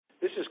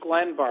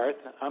Glenn Barth.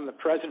 I'm the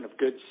president of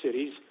Good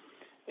Cities.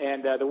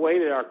 And the way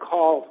that our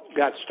call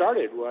got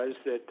started was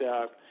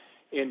that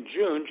in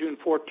June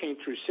 14th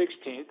through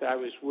 16th, I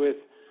was with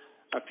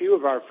a few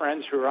of our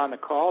friends who are on the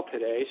call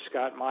today,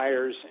 Scott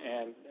Myers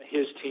and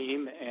his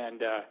team,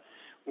 and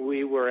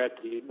we were at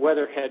the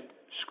Weatherhead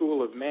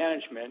School of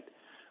Management,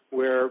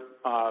 where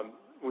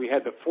we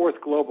had the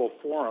 4th Global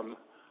Forum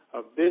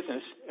of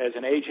Business as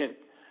an agent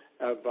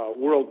of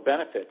World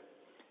Benefit.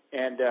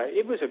 And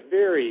it was a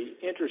very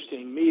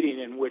interesting meeting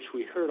in which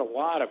we heard a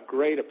lot of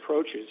great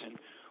approaches. And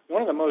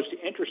one of the most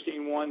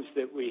interesting ones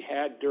that we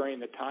had during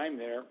the time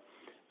there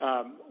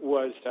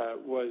was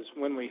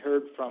when we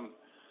heard from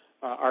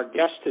our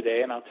guest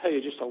today, and I'll tell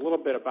you just a little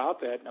bit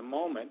about that in a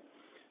moment.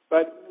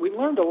 But we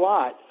learned a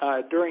lot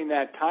during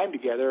that time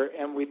together,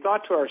 and we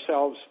thought to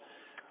ourselves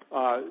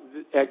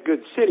at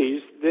Good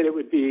Cities that it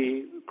would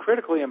be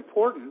critically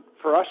important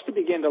for us to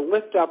begin to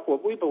lift up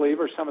what we believe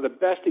are some of the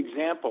best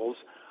examples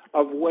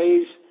of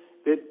ways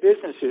that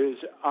businesses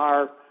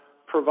are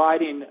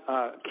providing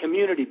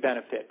community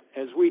benefit.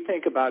 As we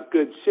think about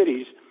Good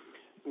Cities,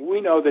 we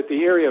know that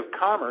the area of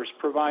commerce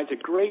provides a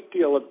great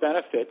deal of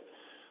benefit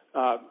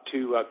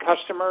to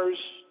customers,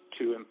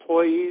 to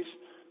employees,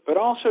 but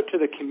also to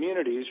the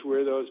communities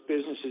where those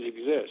businesses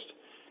exist.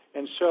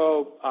 And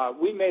so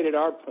we made it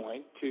our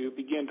point to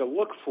begin to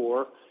look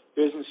for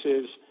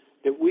businesses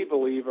that we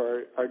believe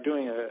are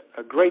doing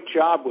a great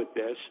job with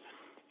this.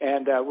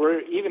 And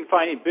we're even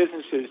finding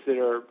businesses that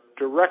are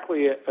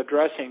directly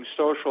addressing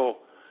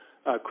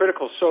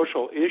critical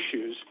social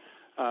issues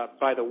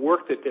by the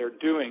work that they're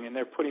doing, and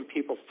they're putting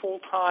people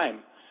full-time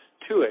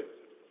to it.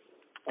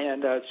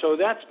 And so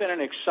that's been an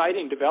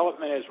exciting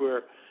development as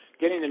we're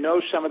getting to know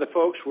some of the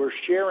folks. We're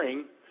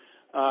sharing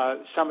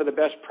some of the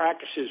best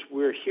practices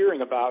we're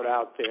hearing about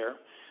out there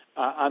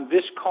on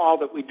this call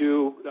that we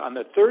do on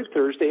the 3rd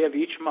Thursday of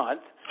each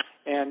month.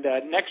 And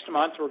next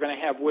month we're going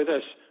to have with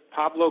us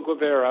Pablo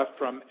Guevara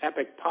from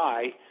Epic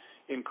Pie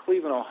in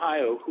Cleveland,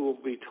 Ohio, who will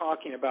be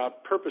talking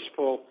about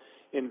purposeful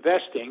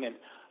investing and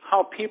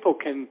how people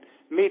can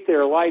meet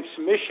their life's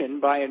mission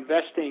by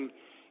investing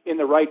in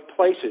the right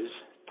places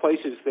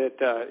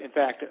that, in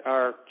fact,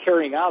 are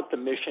carrying out the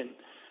mission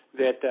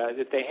that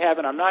they have.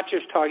 And I'm not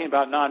just talking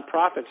about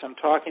nonprofits. I'm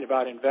talking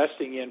about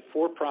investing in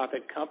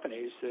for-profit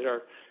companies that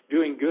are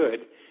doing good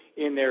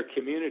in their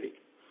community.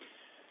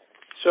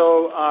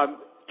 So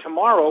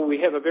tomorrow we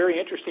have a very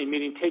interesting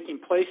meeting taking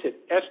place at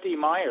SD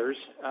Myers,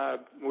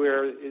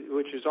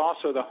 which is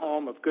also the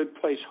home of Good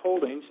Place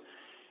Holdings.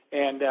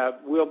 And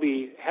we'll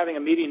be having a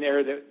meeting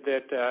there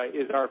that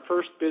is our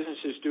first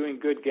Businesses Doing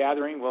Good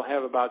gathering. We'll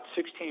have about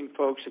 16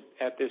 folks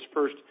at this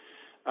first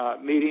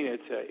meeting.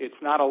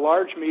 It's not a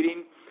large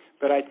meeting,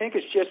 but I think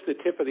it's just the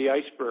tip of the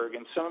iceberg.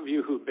 And some of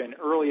you who've been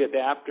early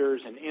adapters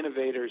and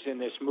innovators in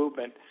this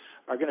movement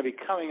are going to be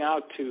coming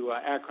out to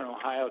Akron,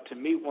 Ohio to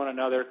meet one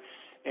another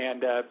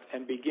and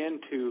begin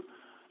to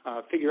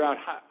figure out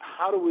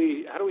how do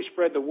we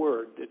spread the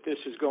word that this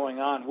is going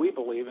on, we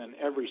believe, in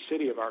every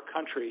city of our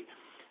country.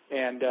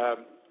 And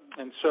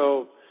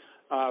so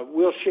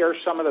we'll share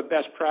some of the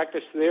best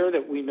practice there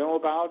that we know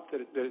about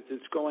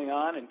that's going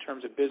on in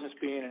terms of business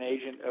being an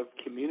agent of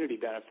community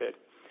benefit.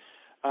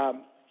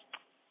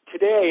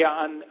 Today,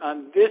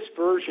 on this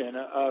version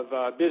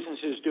of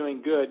Businesses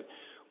Doing Good,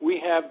 we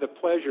have the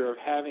pleasure of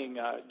having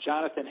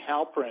Jonathan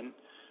Halprin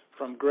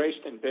from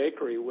Grayston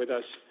Bakery with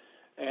us.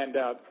 And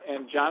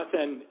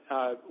Jonathan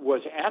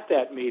was at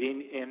that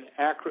meeting in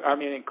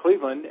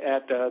Cleveland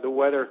at the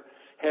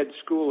Weatherhead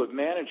School of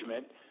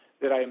Management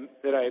that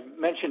I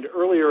mentioned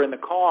earlier in the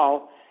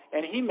call,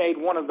 and he made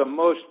one of the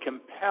most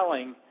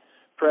compelling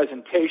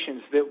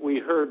presentations that we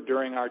heard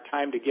during our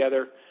time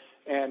together.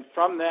 And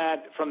from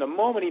the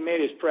moment he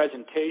made his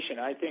presentation,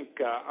 I think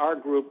our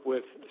group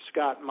with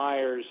Scott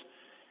Myers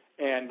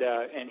and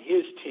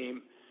his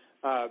team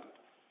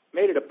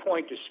made it a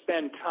point to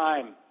spend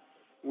time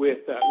with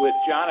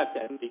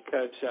Jonathan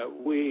because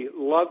we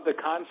loved the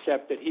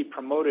concept that he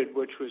promoted,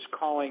 which was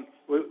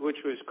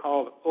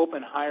called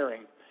open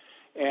hiring,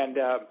 and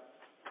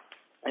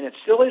it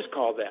still is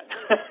called that.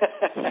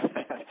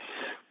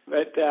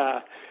 But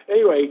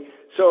anyway,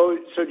 so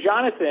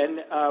Jonathan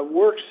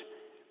works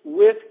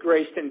with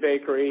Grayston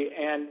Bakery,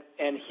 and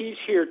he's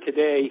here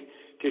today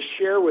to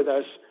share with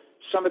us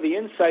some of the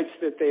insights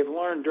that they've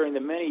learned during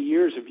the many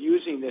years of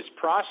using this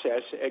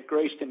process at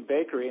Grayston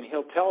Bakery, and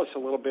he'll tell us a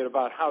little bit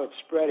about how it's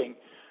spreading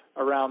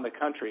around the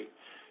country.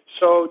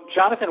 So,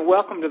 Jonathan,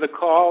 welcome to the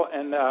call,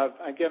 and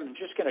again, I'm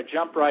just going to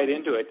jump right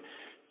into it.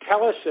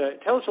 Tell us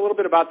a little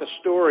bit about the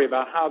story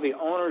about how the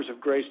owners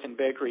of Grayston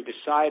Bakery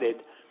decided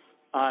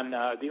on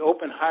the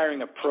open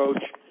hiring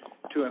approach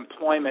to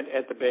employment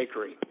at the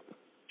bakery.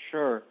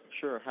 Sure.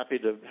 Happy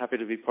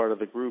to be part of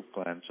the group,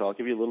 Glenn. So I'll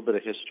give you a little bit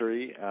of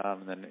history,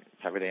 and then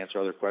happy to answer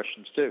other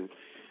questions too.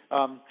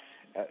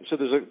 So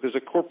there's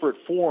a corporate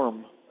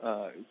form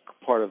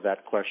part of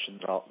that question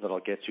that I'll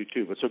get to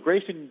too. But so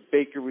Grayston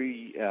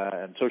Bakery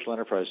and Social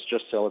Enterprise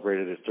just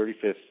celebrated its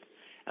 35th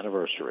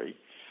anniversary.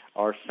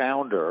 Our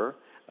founder,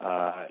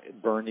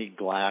 Bernie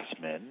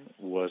Glassman,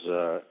 was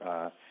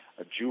a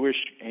Jewish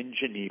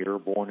engineer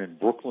born in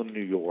Brooklyn,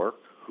 New York,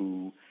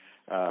 who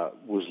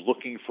was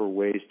looking for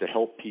ways to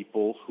help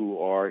people who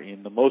are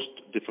in the most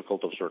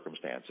difficult of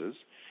circumstances.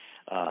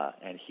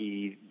 And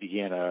he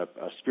began a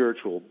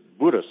spiritual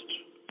Buddhist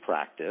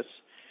practice.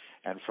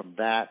 And from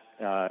that,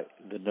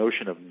 the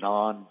notion of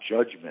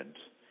non-judgment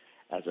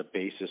as a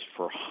basis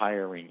for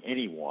hiring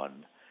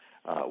anyone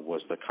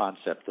was the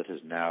concept that has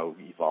now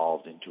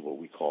evolved into what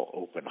we call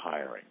open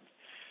hiring.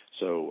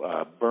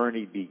 So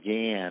Bernie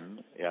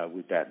began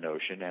with that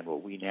notion, and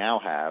what we now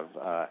have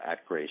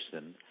at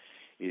Grayston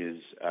is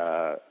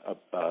a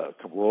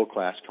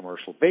world-class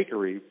commercial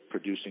bakery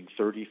producing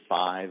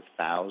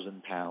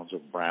 35,000 pounds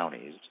of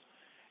brownies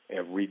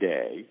every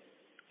day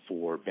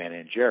for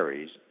Ben &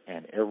 Jerry's,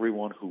 and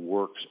everyone who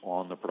works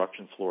on the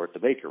production floor at the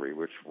bakery,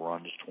 which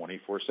runs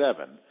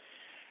 24/7,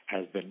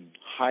 has been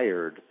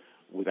hired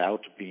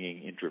without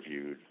being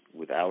interviewed,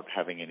 without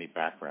having any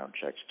background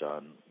checks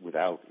done,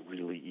 without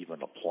really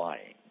even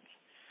applying,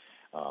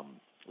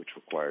 which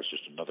requires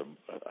just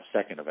a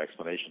second of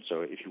explanation.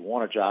 So if you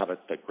want a job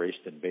at the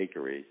Grayston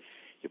Bakery,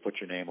 you put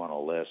your name on a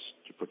list,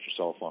 you put your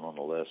cell phone on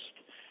the list.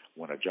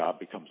 When a job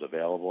becomes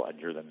available and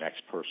you're the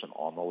next person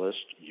on the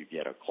list, you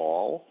get a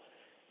call.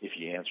 If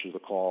you answer the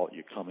call,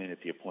 you come in at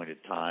the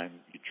appointed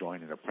time, you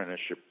join an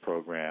apprenticeship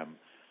program,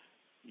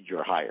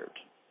 you're hired.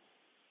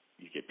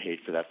 You get paid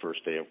for that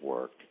first day of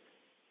work,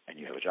 and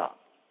you have a job.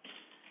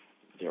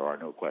 There are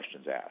no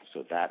questions asked.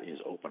 So that is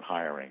open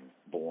hiring,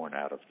 born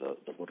out of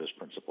the Buddhist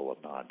principle of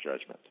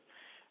non-judgment.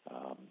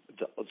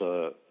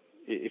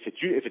 If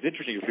it's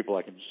interesting to people,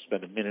 I can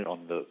spend a minute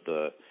on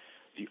the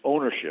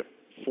ownership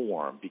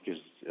form,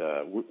 because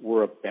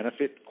we're a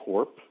benefit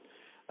corp,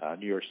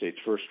 New York State's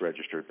first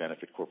registered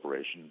benefit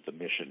corporation. The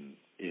mission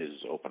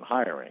is open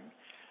hiring,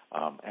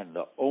 and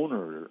the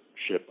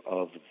ownership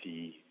of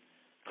the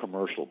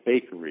commercial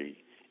bakery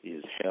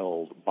is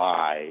held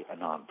by a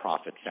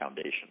nonprofit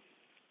foundation.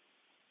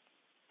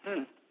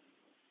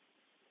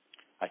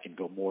 I can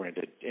go more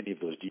into any of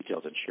those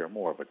details and share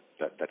more, but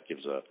that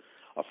gives a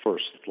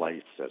first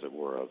slice, as it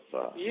were, of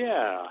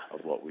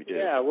what we do.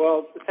 Yeah,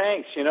 well,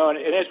 thanks. And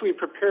as we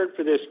prepared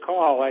for this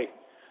call, I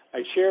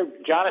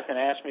shared, Jonathan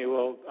asked me,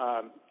 well,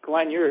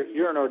 Glenn,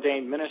 you're an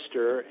ordained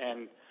minister,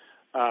 and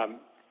I'm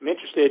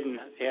interested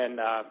in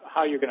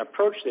how you're going to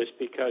approach this,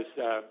 because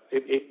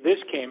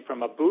this came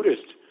from a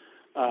Buddhist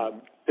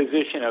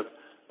position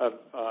of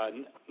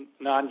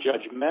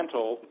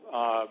non-judgmental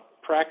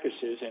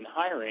practices in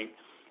hiring,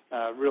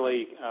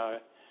 really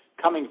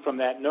coming from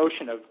that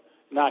notion of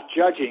not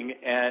judging.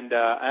 And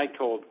I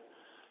told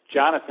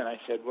Jonathan, I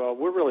said, well,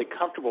 we're really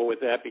comfortable with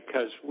that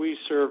because we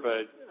serve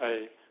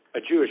a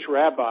Jewish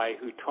rabbi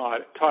who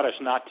taught us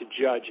not to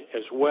judge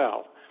as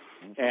well.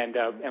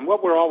 And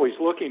what we're always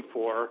looking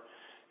for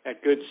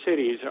at Good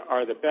Cities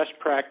are the best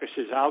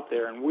practices out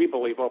there, and we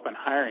believe open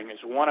hiring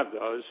is one of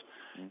those.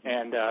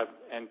 And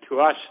to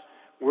us,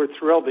 we're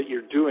thrilled that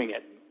you're doing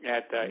it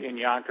in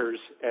Yonkers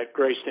at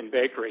Grayston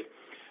Bakery.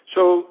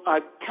 So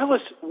tell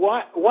us,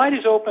 why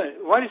does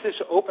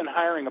this open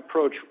hiring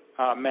approach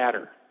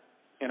matter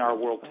in our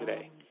world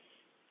today?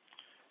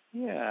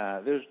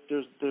 Yeah,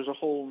 there's a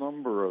whole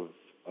number of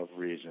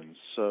reasons.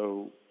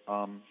 So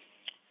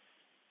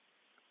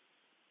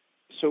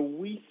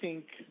we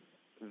think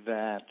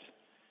that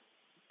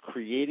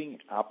creating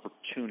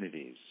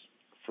opportunities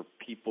for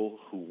people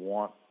who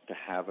want to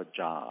have a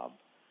job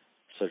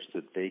such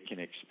that they can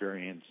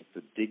experience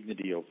the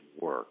dignity of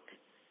work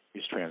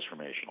is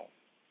transformational.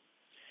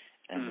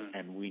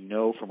 And we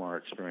know from our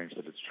experience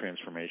that it's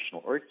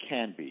transformational, or it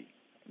can be,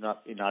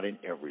 not in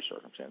every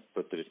circumstance,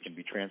 but that it can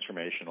be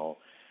transformational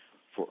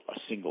for a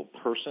single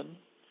person,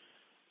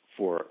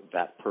 for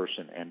that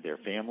person and their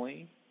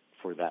family,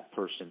 for that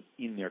person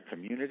in their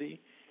community,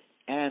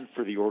 and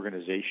for the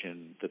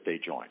organization that they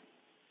join.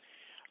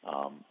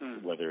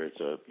 Whether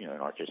it's in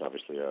our case,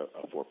 obviously a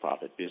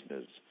for-profit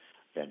business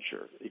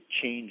venture, it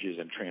changes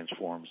and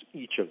transforms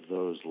each of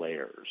those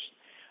layers.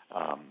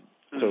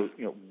 So,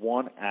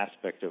 one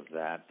aspect of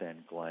that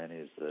then, Glenn,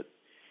 is that,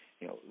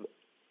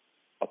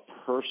 a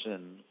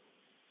person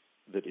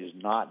that is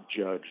not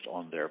judged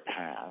on their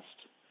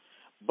past,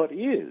 but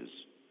is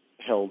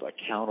held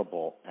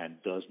accountable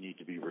and does need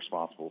to be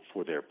responsible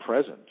for their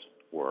present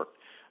work.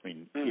 I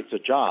mean, it's a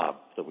job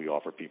that we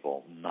offer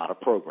people, not a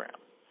program,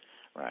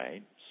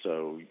 right?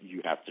 So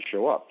you have to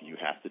show up. You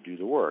have to do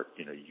the work.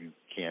 You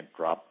can't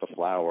drop the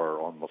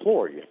flour on the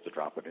floor. You have to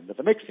drop it into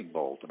the mixing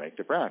bowl to make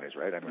the brownies,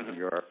 right? I mean,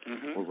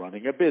 we're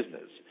running a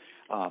business.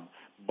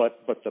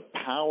 But the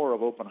power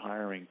of open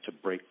hiring to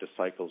break the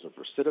cycles of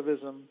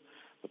recidivism,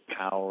 the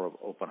power of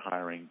open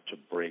hiring to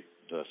break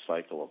the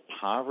cycle of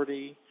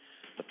poverty,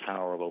 the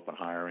power of open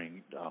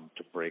hiring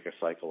to break a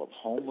cycle of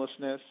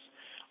homelessness,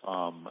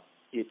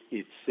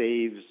 it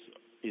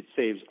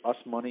saves us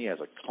money as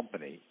a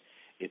company.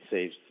 It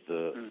saves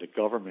the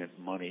government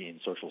money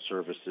in social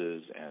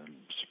services and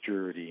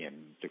security and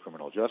the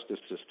criminal justice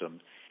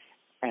system,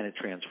 and it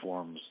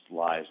transforms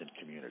lives and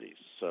communities.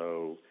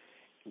 So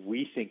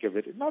we think of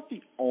it, not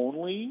the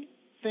only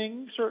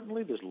thing,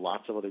 certainly. There's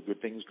lots of other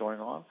good things going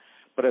on,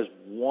 but as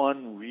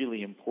one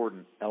really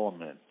important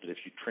element that if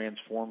you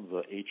transform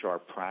the HR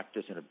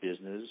practice in a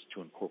business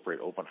to incorporate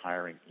open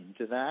hiring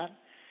into that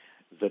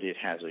it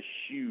has a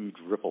huge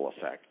ripple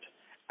effect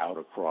out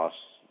across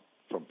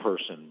from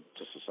person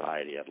to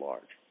society at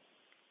large.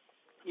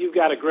 You've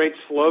got a great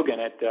slogan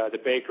at the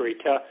bakery.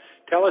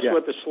 Tell us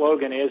what the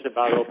slogan is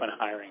about open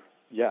hiring.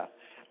 Yeah.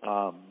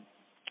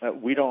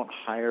 We don't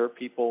hire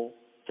people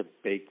to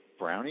bake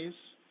brownies.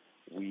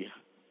 We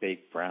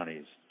bake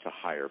brownies to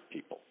hire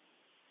people.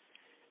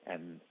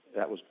 And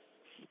that was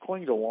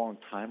coined a long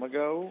time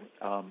ago,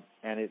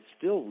 and it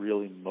still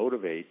really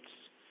motivates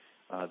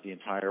the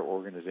entire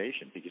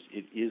organization because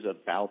it is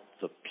about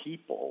the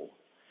people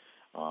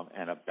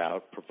and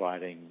about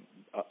providing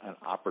an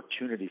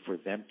opportunity for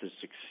them to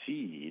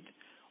succeed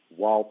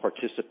while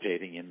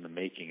participating in the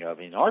making of,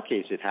 in our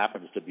case, it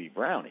happens to be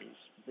brownies.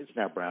 It's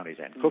now brownies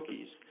and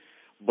cookies,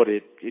 but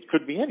it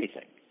could be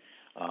anything.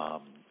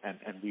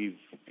 And we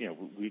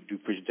do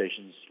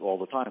presentations all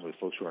the time with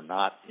folks who are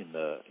not in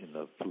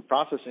the food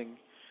processing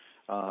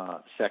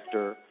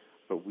sector,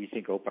 but we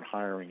think open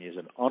hiring is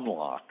an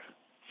unlock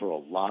for a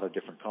lot of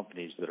different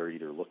companies that are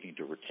either looking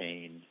to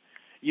retain,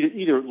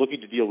 either looking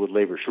to deal with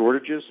labor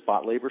shortages,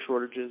 spot labor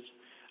shortages,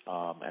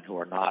 and who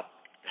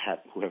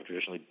have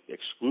traditionally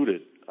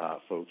excluded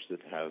folks that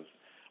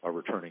are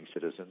returning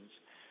citizens.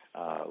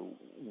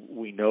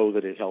 We know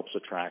that it helps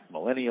attract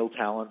millennial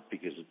talent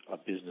because a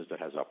business that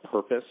has a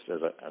purpose,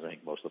 as I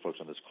think most of the folks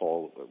on this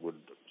call would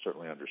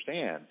certainly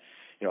understand,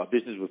 a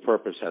business with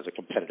purpose has a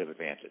competitive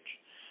advantage.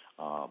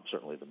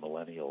 Certainly the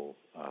millennial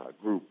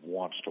group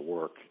wants to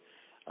work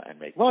and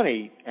make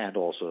money and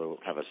also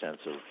have a sense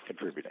of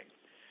contributing.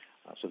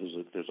 So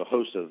there's a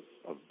host of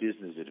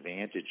business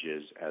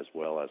advantages as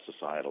well as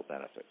societal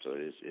benefits. So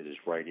it is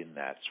right in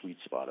that sweet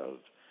spot of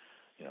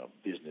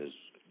business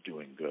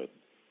doing good.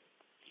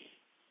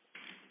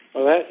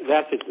 Well,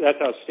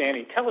 that's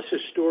outstanding. Tell us a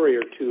story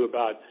or two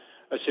about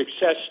a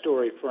success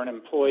story for an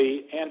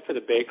employee and for the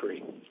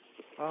bakery.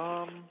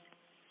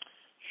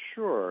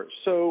 Sure.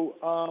 So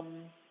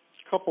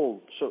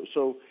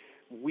So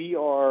we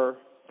are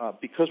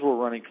because we're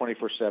running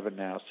 24/7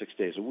 now, 6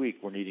 days a week.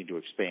 We're needing to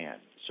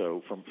expand.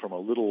 So from a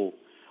little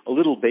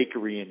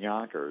bakery in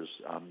Yonkers,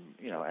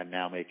 and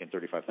now making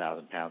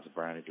 35,000 pounds of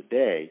brownies a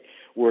day,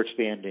 we're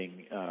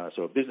expanding.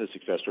 So a business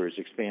success story is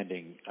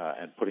expanding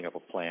and putting up a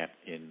plant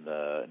in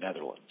the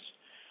Netherlands,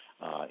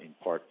 in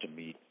part to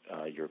meet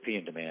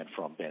European demand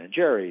from Ben &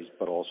 Jerry's,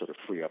 but also to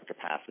free up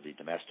capacity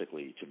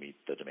domestically to meet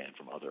the demand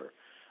from other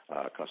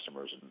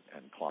customers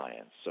and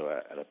clients. So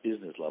at a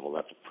business level,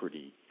 that's a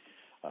pretty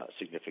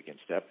significant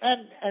step.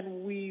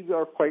 And we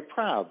are quite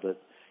proud that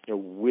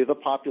with a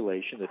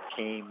population that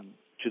came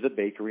to the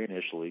bakery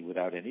initially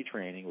without any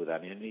training,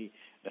 without any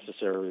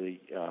necessarily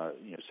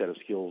set of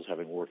skills,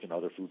 having worked in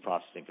other food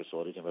processing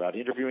facilities, and without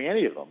interviewing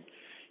any of them,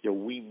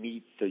 we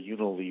meet the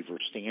Unilever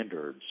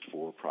standards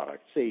for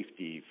product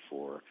safety,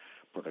 for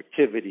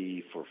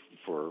productivity, for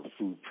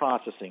food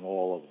processing,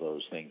 all of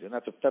those things, and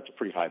that's a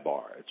pretty high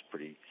bar. It's a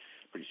pretty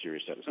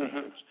serious set of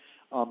standards.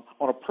 On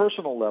a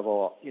personal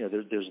level,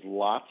 there's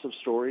lots of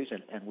stories,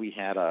 and we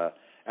had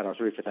at our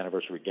 35th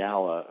anniversary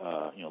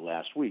gala,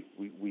 last week,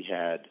 we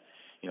had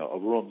a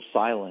room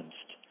silenced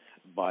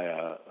by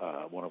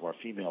one of our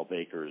female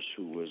bakers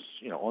who was,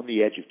 on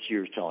the edge of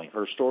tears telling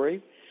her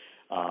story.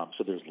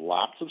 So there's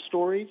lots of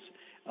stories.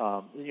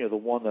 The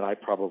one that I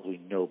probably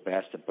know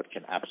best, but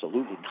can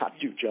absolutely not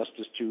do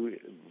justice to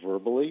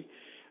verbally,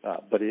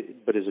 but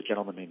is a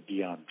gentleman named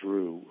Dion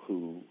Drew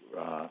who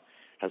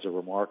has a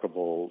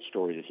remarkable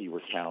story that he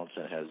recounts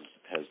and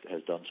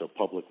has done so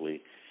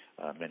publicly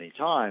many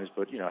times.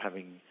 But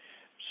having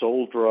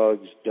sold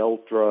drugs,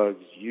 dealt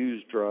drugs,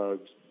 used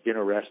drugs, been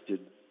arrested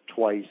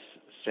twice,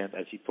 sent,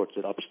 as he puts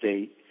it,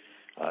 upstate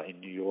in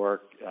New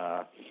York,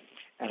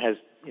 and has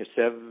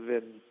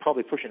 7,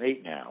 probably pushing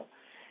 8 now,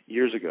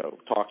 years ago,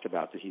 talked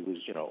about that he was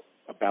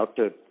about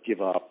to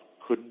give up,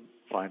 couldn't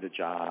find a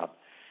job,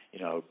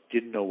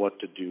 didn't know what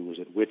to do, was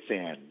at wit's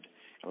end,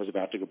 and was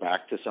about to go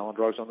back to selling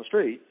drugs on the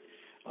street.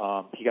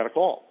 He got a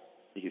call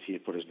because he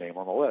had put his name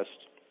on the list,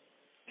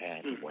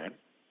 and he went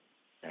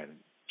and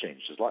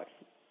changed his life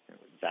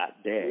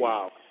that day.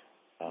 Wow.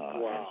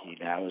 Wow.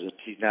 And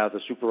he's now the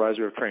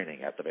supervisor of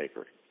training at the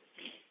bakery.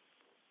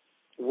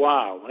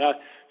 Wow. Now,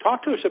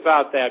 talk to us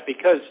about that,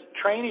 because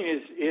training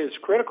is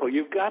critical.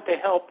 You've got to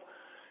help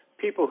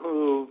people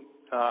who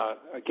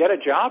get a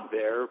job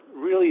there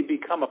really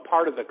become a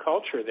part of the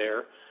culture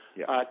there.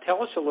 Yeah.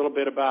 Tell us a little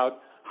bit about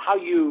how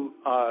you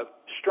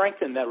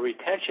strengthen that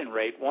retention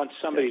rate once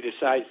somebody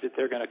decides that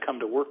they're going to come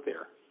to work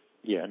there.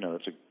 Yeah, no,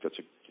 that's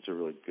a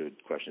really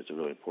good question. It's a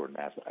really important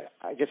aspect.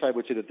 I guess I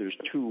would say that there's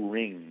 2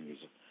 rings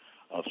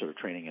of sort of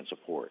training and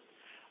support,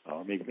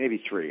 or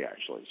maybe 3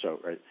 actually. So,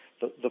 right,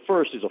 the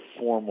first is a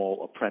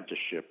formal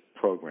apprenticeship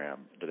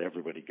program that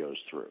everybody goes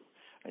through.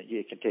 And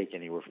it can take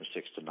anywhere from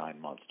 6 to 9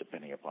 months,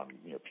 depending upon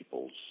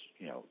people's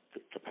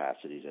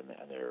capacities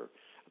and their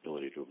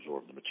ability to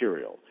absorb the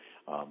material.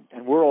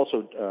 And we're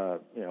also,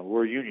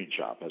 we're a union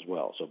shop as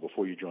well. So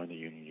before you join the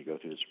union, you go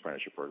through this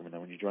apprenticeship program, and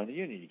then when you join the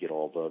union, you get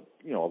all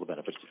the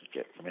benefits that you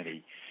get from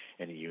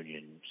any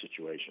union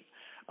situation.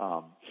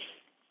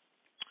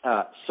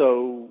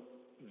 So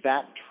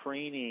that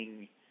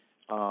training,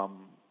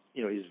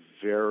 is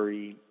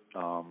very,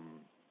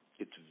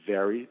 it's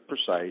very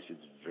precise.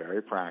 It's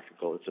very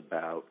practical. It's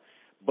about,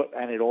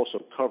 and it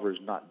also covers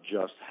not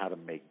just how to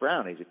make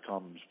brownies.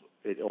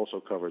 It also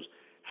covers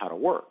how to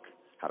work,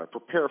 how to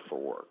prepare for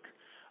work,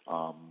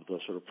 the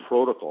sort of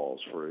protocols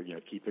for,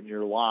 keeping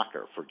your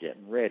locker, for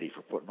getting ready,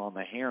 for putting on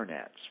the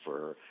hairnets,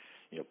 for,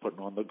 putting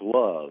on the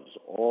gloves,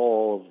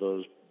 all of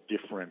those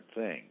different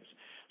things.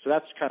 So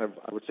that's kind of,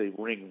 I would say,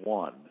 ring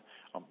one.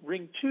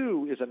 Ring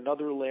two is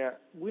another layer.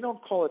 We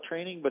don't call it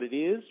training, but it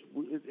is.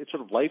 It's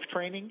sort of life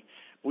training.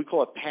 We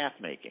call it path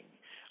making.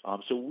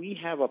 So we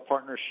have a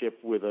partnership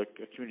with a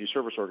community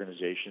service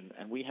organization,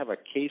 and we have a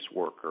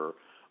caseworker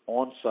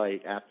on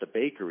site at the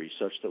bakery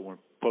such that when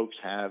folks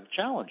have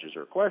challenges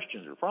or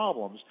questions or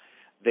problems,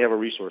 they have a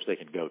resource they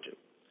can go to.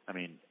 I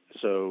mean,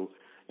 so,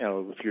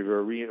 if you're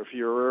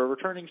a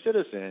returning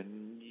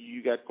citizen,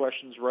 you got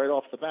questions right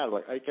off the bat,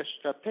 like, I just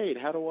got paid.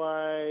 How do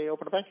I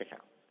open a bank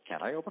account?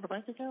 Can I open a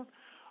bank account?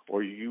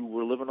 Or you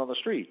were living on the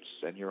streets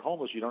and you're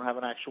homeless, you don't have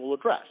an actual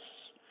address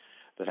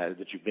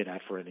that you've been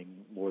at for any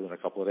more than a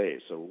couple of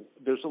days. So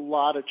there's a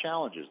lot of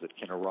challenges that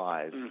can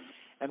arise.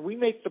 And we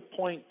make the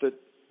point that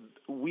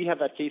we have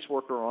that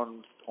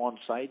caseworker on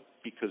site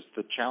because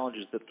the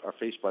challenges that are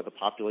faced by the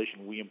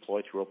population we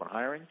employ through open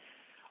hiring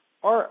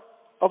are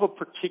of a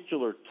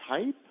particular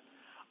type,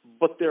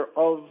 but they're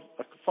of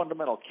a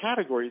fundamental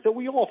category that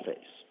we all face,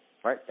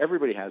 right?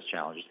 Everybody has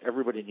challenges.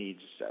 Everybody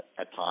needs,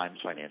 at times,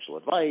 financial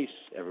advice.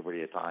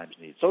 Everybody at times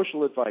needs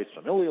social advice,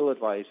 familial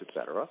advice, et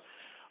cetera.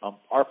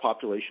 Our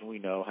population, we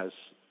know, has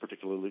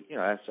particularly,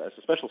 has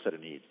a special set of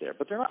needs there,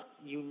 but they're not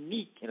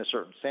unique in a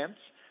certain sense.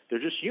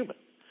 They're just human.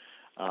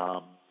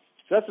 So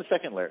that's the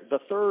second layer. The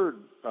third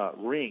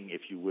ring,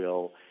 if you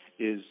will,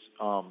 is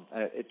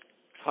it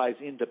ties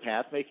into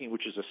path making,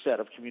 which is a set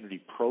of community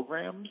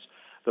programs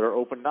that are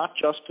open not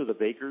just to the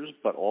bakers,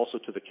 but also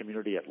to the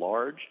community at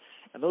large.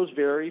 And those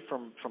vary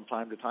from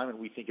time to time, and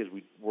we think as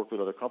we work with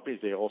other companies,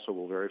 they also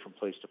will vary from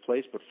place to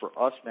place. But for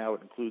us now,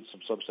 it includes some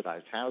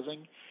subsidized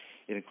housing.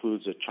 It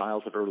includes a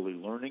childhood early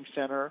learning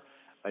center.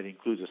 It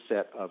includes a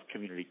set of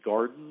community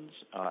gardens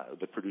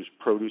that produce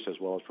produce as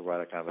well as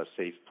provide a kind of a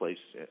safe place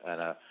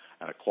and a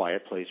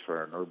quiet place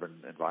for an urban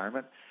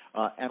environment,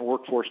 and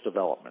workforce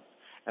development.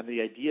 And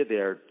the idea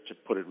there, to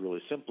put it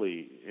really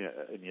simply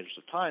in the interest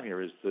of time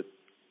here, is that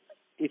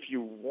if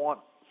you want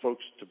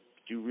folks to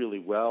do really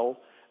well,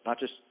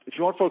 if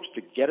you want folks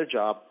to get a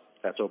job,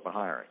 that's open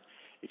hiring.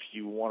 If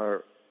you want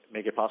to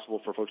make it possible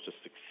for folks to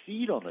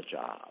succeed on the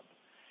job,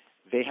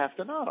 they have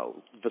to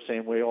know, the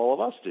same way all of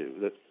us do,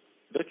 that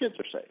their kids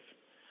are safe,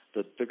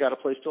 that they've got a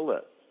place to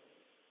live,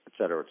 et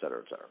cetera, et cetera,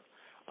 et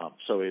cetera.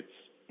 So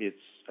it's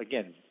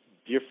again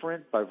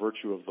different by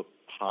virtue of the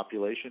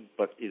population,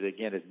 but it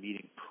again is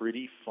meeting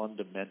pretty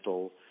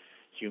fundamental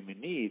human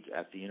needs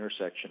at the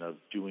intersection of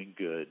doing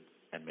good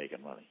and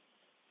making money.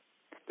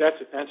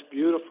 That's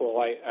beautiful.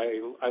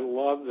 I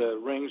love the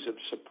rings of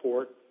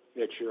support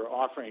that you're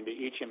offering to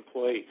each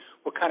employee.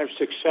 What kind of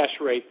success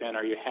rate then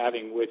are you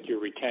having with your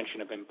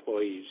retention of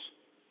employees?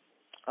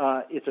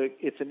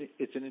 It's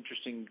an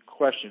interesting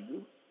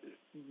question.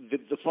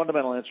 The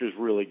fundamental answer is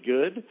really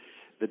good.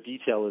 The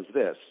detail is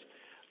this,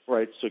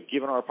 right? So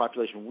given our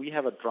population, we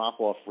have a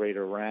drop-off rate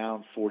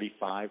around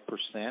 45%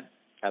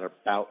 at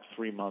about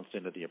 3 months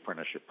into the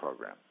apprenticeship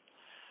program.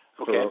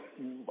 Okay.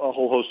 For a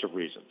whole host of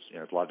reasons.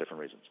 It's a lot of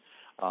different reasons.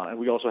 And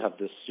we also have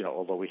this,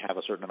 although we have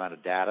a certain amount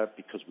of data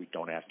because we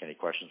don't ask any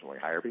questions when we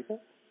hire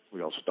people,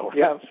 we also don't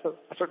have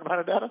a certain amount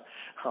of data.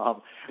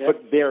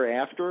 But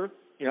thereafter,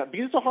 because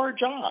it's a hard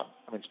job.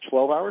 I mean, it's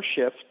 12-hour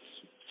shifts,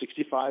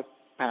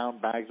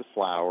 65-pound bags of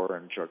flour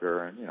and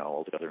sugar and,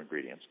 all the other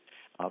ingredients.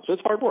 So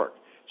it's hard work.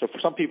 So for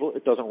some people,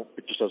 it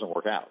just doesn't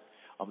work out.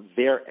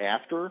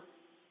 Thereafter,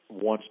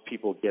 once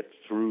people get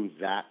through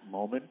that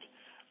moment,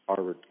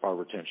 our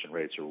retention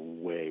rates are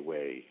way,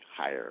 way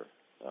higher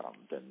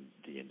than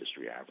the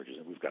industry averages.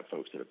 And we've got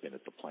folks that have been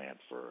at the plant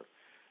for,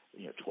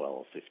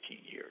 12, 15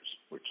 years,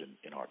 which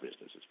in our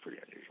business is pretty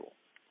unusual.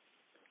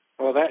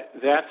 Well,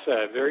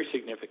 that's very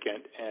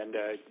significant, and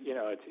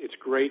it's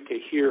great to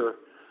hear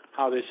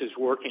how this is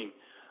working.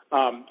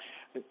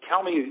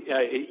 Tell me,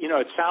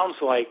 it sounds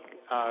like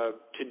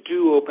to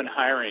do open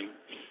hiring,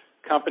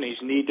 companies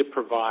need to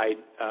provide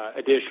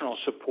additional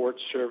support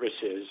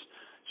services.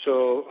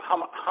 So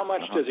how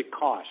much does it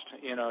cost,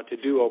 to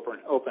do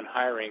open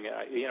hiring?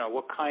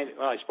 What kind?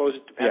 Well, I suppose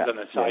it depends on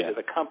the size of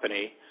the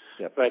company.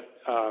 Yep. But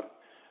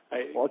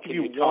can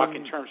you talk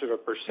in terms of a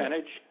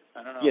percentage?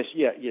 I don't know.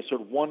 Yes.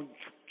 Sort of one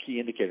key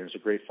indicator is a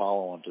great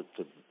follow-on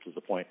to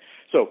the point.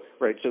 So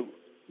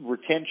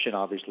retention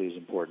obviously is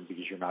important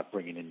because you're not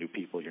bringing in new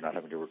people, you're not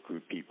having to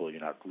recruit people, you're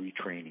not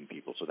retraining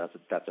people. So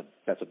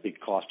that's a big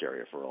cost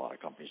area for a lot of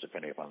companies,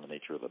 depending upon the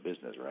nature of the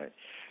business, right?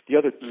 The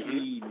other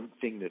key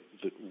thing that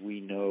we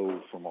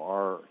know from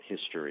our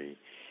history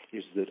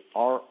is that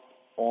our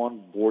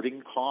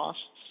onboarding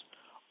costs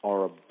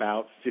are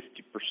about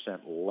 50%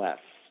 less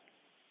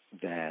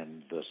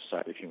than the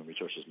Society of Human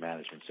Resources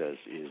Management says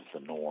is the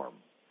norm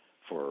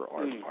for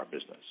our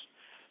business.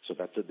 So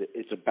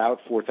it's about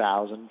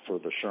 $4,000 for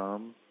the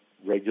SHRM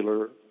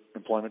regular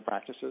employment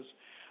practices.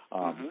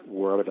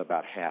 We're at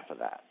about half of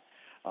that.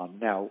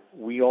 Now,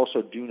 we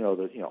also do know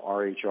that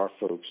our HR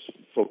folks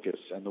focus,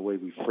 and the way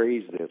we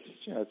phrase this,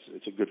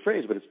 it's a good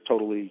phrase, but it's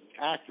totally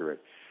accurate,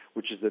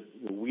 which is that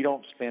we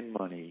don't spend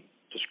money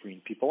to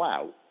screen people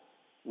out.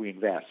 We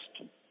invest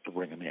to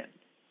bring them in.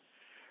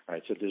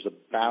 Right? So there's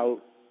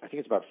I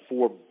think it's about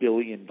 $4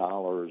 billion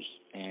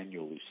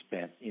annually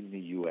spent in the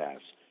U.S.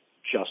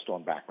 just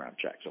on background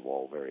checks of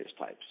all various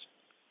types,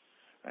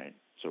 right?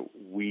 So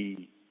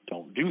we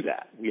don't do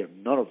that. We have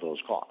none of those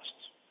costs,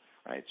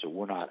 right? So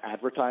we're not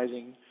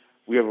advertising.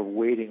 We have a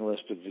waiting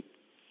list of,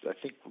 I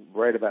think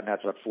right about now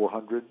it's about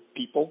 400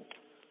 people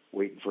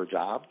waiting for a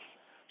job.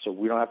 So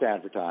we don't have to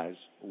advertise.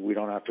 We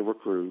don't have to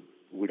recruit.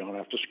 We don't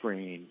have to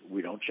screen.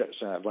 We don't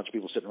have a bunch of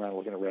people sitting around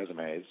looking at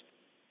resumes.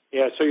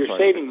 Yeah, so you're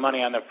saving money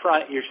on the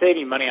front. You're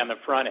saving money on the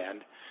front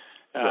end.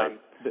 Right.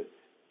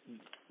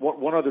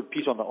 One other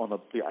piece on the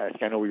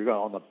I know where you're going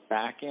on the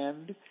back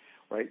end,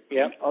 right?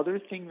 Yeah. The other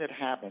thing that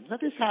happens. Now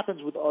this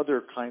happens with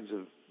other kinds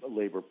of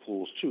labor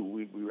pools too.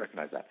 We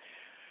recognize that,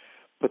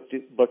 but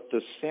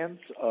the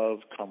sense of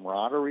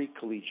camaraderie,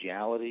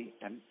 collegiality,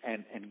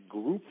 and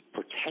group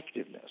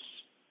protectiveness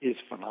is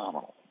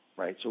phenomenal,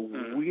 right? So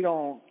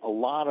a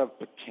lot of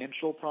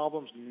potential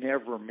problems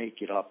never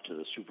make it up to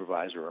the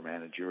supervisor or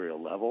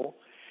managerial level,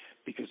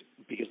 because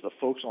the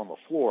folks on the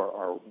floor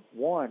are,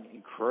 one,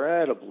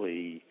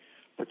 incredibly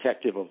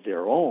protective of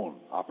their own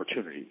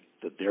opportunity,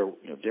 that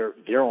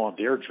they're on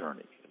their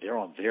journey, they're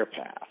on their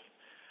path,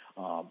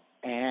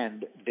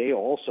 and they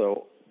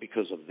also,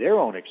 because of their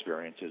own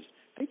experiences,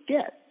 they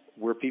get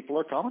where people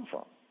are coming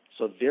from,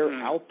 so they're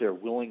out there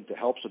willing to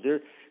help. So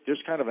there's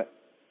kind of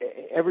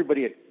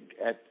everybody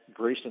at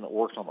Grayston that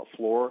works on the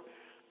floor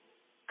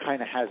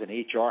kind of has an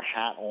HR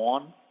hat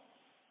on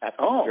at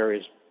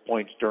various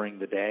points during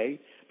the day,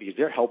 because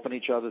they're helping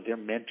each other, they're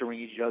mentoring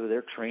each other,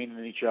 they're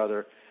training each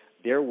other.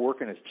 They're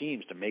working as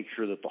teams to make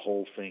sure that the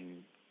whole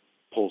thing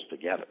pulls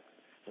together.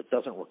 It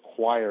doesn't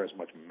require as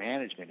much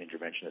management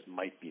intervention as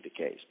might be the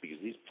case, because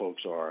these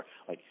folks are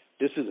like,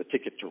 this is a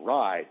ticket to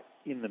ride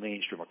in the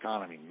mainstream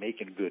economy,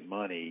 making good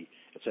money,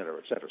 et cetera,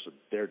 et cetera. So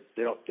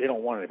they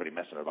don't want anybody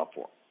messing it up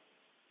for them.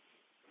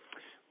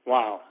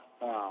 Wow.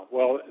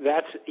 Well,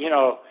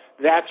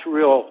 that's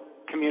real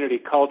community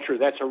culture.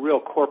 That's a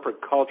real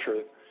corporate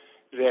culture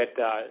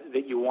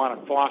that you want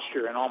to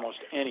foster in almost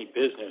any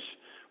business,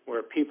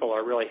 where people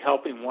are really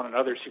helping one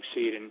another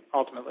succeed and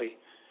ultimately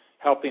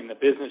helping the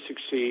business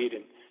succeed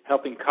and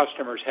helping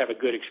customers have a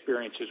good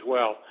experience as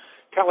well.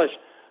 Tell us,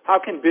 how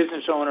can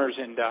business owners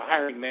and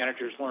hiring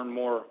managers learn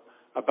more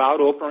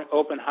about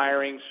open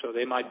hiring so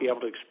they might be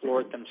able to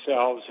explore it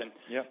themselves? And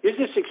is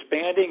this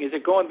expanding? Is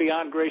it going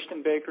beyond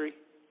Grayston Bakery?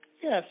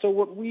 Yeah, so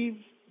what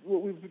we've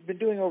been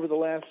doing over the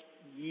last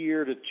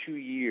year to 2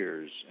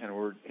 years, and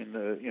we're in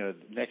the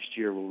next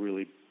year will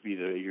really be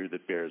the year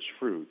that bears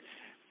fruit.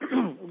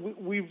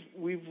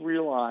 We've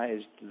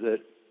realized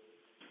that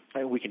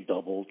we can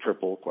double,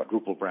 triple,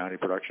 quadruple brownie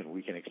production.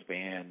 We can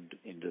expand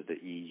into the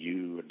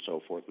EU and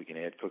so forth. We can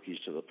add cookies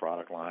to the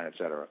product line, et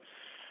cetera.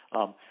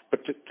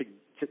 But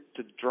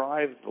to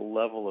drive the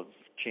level of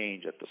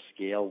change at the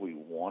scale we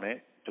want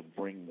it, to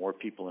bring more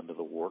people into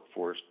the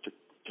workforce,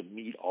 to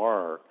meet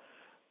our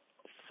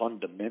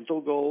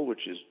fundamental goal,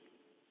 which is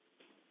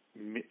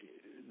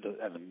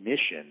the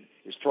mission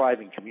is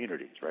thriving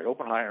communities, right?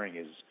 Open hiring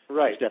is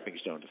a stepping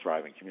stone to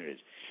thriving communities.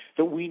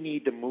 So we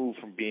need to move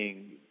from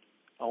being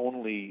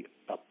only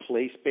a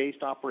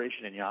place-based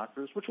operation in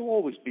Yonkers, which will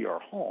always be our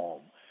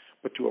home,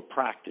 but to a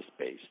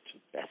practice-based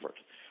effort.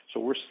 So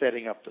we're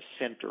setting up the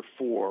Center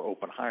for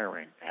Open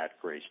Hiring at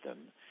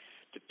Grayston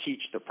to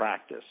teach the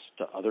practice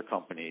to other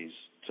companies,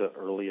 to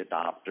early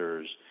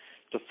adopters,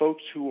 to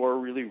folks who are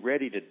really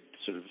ready to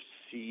sort of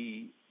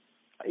see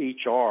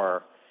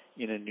HR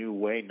in a new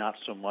way, not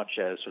so much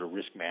as sort of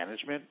risk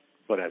management,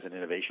 but as an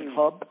innovation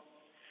hub.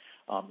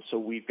 So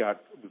we've got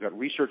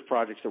research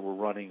projects that we're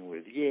running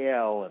with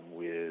Yale and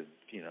with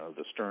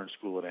the Stern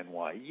School at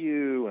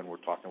NYU, and we're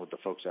talking with the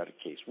folks out at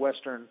Case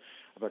Western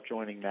about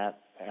joining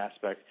that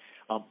aspect.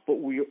 But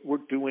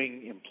we're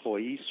doing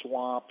employee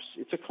swaps.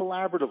 It's a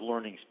collaborative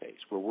learning space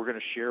where we're going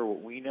to share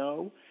what we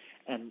know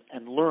and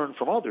learn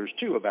from others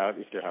too about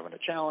if they're having a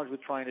challenge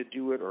with trying to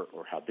do it or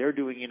how they're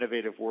doing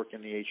innovative work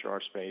in the HR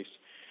space.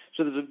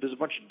 So there's a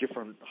bunch of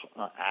different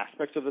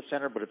aspects of the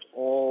center, but it's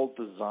all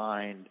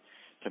designed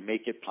to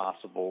make it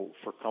possible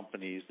for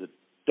companies that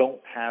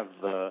don't have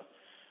the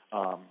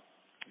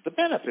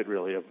benefit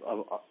really of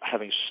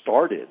having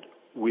started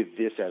with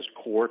this as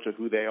core to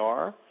who they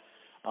are,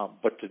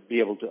 but to be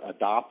able to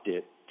adopt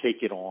it,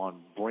 take it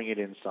on, bring it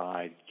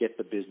inside, get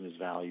the business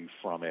value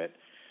from it,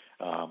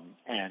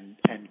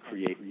 and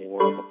create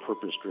more of a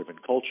purpose-driven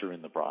culture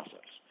in the process.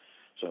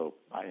 So,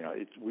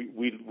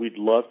 we'd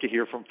love to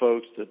hear from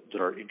folks that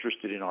are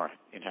interested in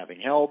having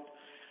help.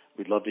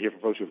 We'd love to hear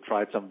from folks who have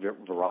tried some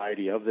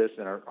variety of this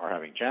and are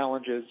having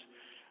challenges.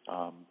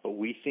 But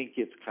we think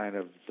it's kind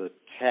of the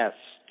test,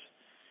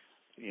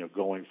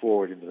 going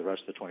forward into the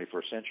rest of the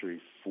 21st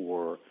century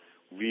for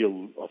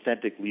real,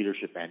 authentic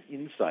leadership and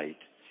insight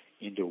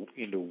into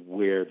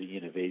where the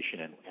innovation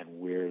and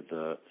where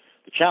the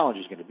challenge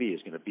is going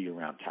to be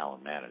around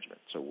talent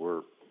management. So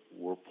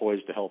we're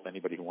poised to help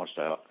anybody who wants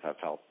to have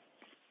help.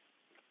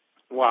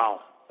 Wow.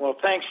 Well,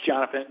 thanks,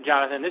 Jonathan.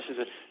 This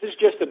is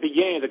just the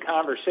beginning of the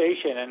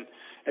conversation, and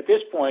at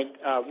this point,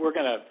 we're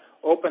going to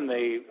open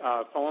the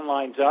phone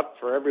lines up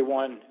for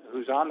everyone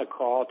who's on the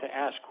call to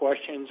ask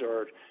questions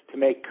or to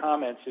make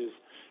comments as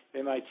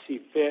they might see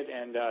fit.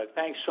 And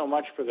thanks so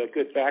much for the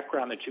good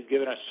background that you've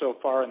given us so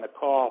far in the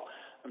call.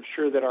 I'm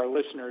sure that our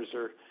listeners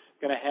are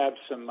going to have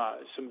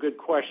some good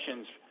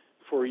questions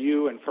for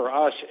you and for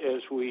us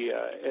as we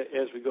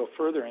go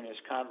further in this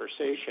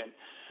conversation.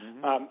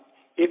 Mm-hmm.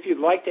 If you'd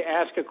like to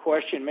ask a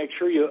question, make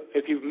sure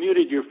if you've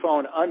muted your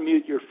phone,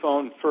 unmute your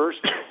phone first,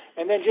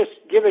 and then just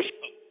give us.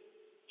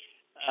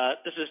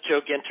 This is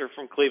Joe Ginter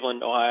from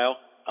Cleveland, Ohio.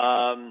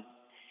 And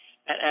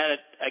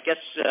I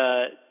guess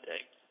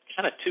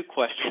kind of two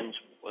questions.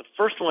 The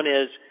first one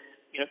is,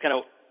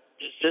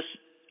 does this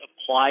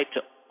apply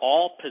to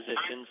all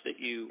positions that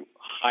you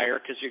hire?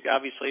 Because you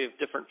obviously have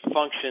different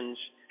functions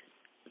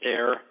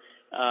there.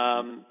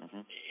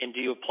 And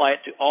do you apply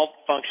it to all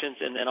functions?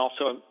 And then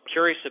also I'm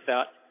curious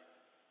about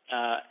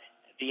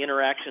the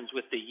interactions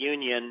with the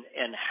union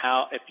and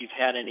if you've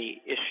had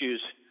any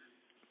issues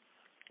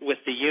with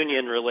the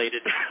union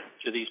related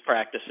to these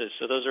practices.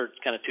 So those are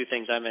kind of two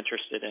things I'm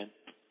interested in.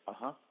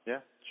 Yeah,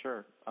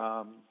 sure.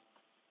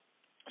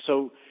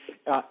 So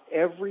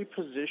every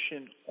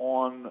position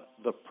on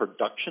the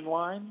production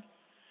line,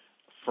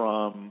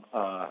 from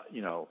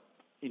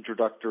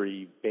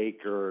introductory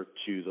baker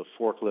to the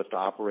forklift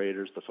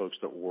operators, the folks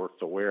that work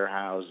the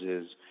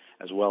warehouses,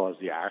 as well as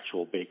the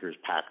actual bakers,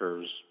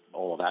 packers,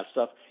 all of that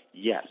stuff,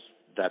 yes,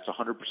 that's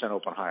 100%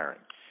 open hiring.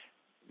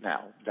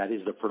 Now, that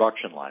is the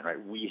production line,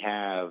 right? We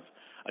have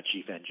a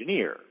chief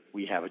engineer.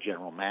 We have a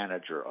general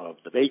manager of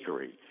the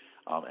bakery.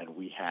 And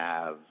we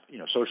have,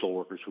 social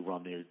workers who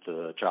run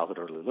the Childhood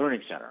Early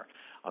Learning Center.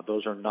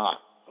 Those are not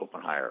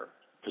open hire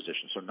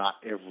positions. So not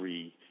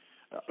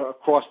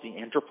across the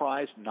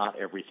enterprise, not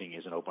everything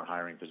is an open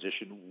hiring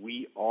position.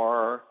 We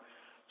are,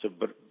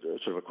 but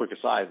sort of a quick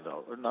aside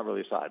though, or not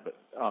really aside,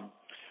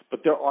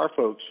 but there are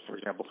folks, for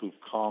example, who've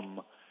come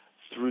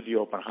through the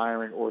open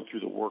hiring or through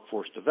the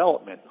workforce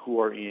development who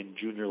are in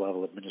junior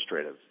level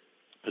administrative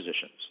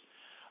positions.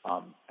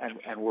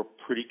 And we're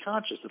pretty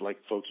conscious that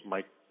folks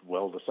might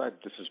well decide,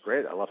 this is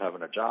great, I love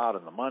having a job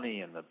and the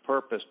money and the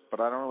purpose, but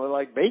I don't really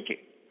like baking.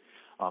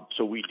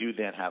 So we do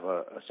then have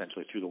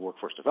essentially through the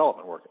workforce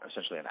development work,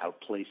 essentially an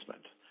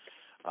outplacement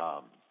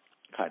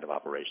kind of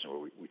operation where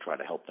we try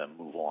to help them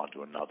move on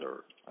to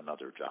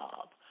another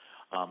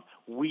job.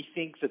 We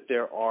think that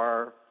there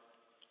are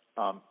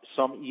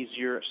some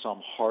easier,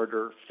 some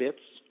harder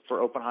fits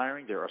for open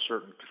hiring. There are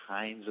certain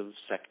kinds of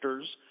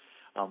sectors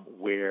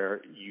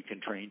where you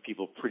can train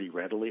people pretty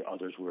readily,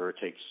 others where it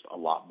takes a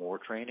lot more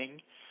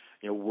training.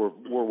 We're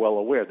well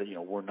aware that,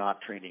 we're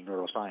not training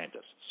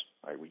neuroscientists,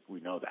 right? We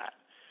know that.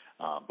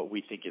 But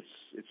we think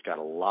it's got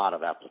a lot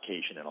of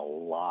application in a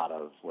lot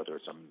of, whether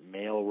it's a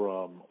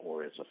mailroom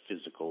or it's a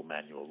physical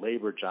manual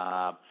labor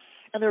job.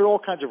 And there are all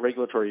kinds of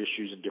regulatory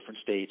issues in different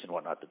states and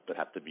whatnot that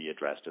have to be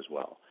addressed as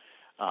well.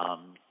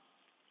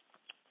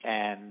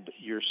 And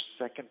your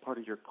second part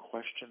of your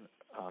question,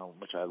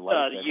 which I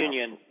like. The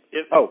union.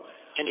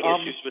 Any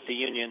issues with the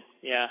union?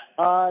 Yeah.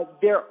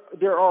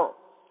 There are.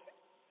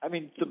 I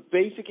mean, the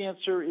basic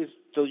answer is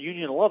the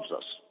union loves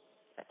us.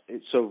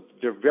 So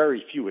there are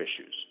very few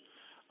issues.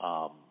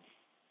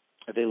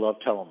 They love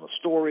telling the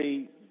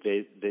story.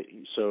 I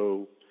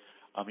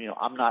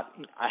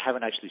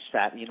haven't actually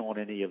sat in on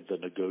any of the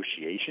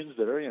negotiations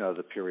that are,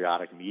 the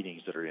periodic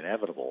meetings that are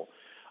inevitable.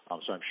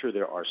 So I'm sure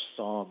there are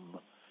some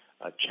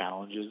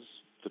challenges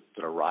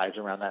that arise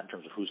around that in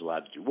terms of who's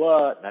allowed to do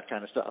what and that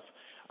kind of stuff.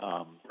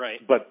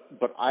 Right.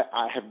 But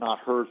I have not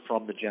heard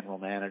from the general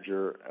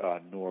manager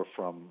nor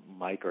from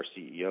Mike, our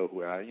CEO,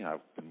 who I've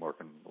been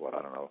working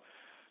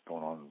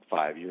going on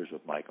 5 years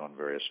with Mike on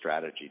various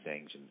strategy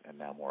things and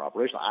now more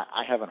operational.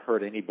 I haven't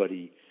heard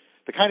anybody.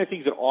 The kind of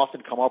things that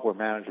often come up where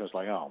managers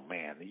like, oh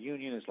man, the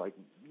union is like,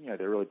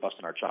 they're really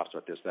busting our chops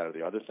about this, that, or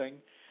the other thing.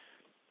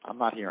 I'm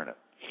not hearing it.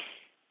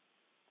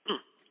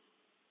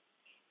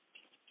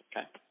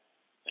 Okay.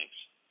 Thanks.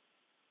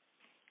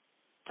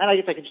 And I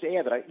guess I can just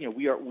add that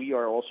we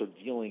are also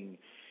dealing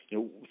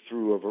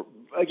through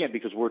again,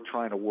 because we're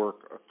trying to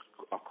work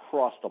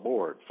across the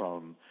board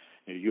from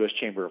U.S.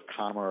 Chamber of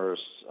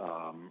Commerce,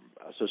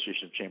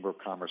 Association of Chamber of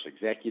Commerce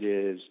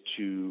Executives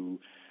to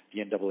the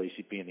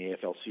NAACP and the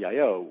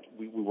AFL-CIO,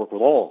 we work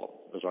with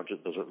all of them.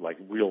 Those are like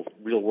real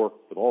work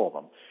with all of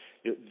them.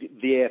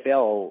 The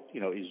AFL,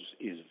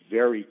 is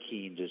very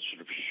keen to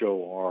sort of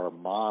show our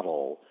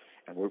model,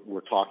 and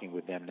we're talking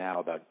with them now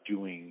about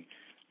doing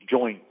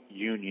joint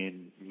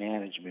union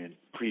management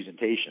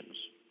presentations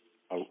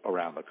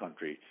around the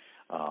country,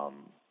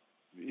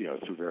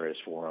 through various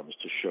forums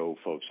to show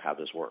folks how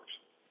this works.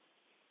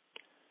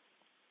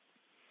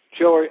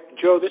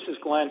 Joe, this is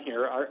Glenn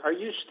here. Are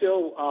you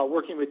still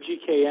working with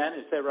GKN?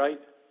 Is that right?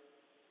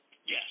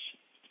 Yes.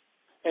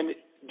 And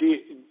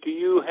do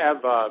you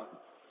have?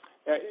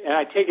 And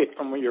I take it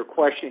from your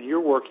question,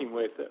 you're working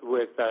with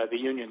the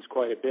unions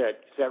quite a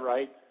bit. Is that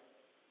right?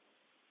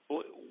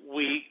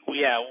 We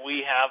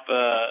have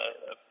a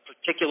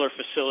particular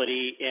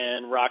facility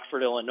in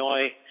Rockford,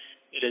 Illinois.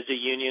 It is a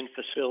union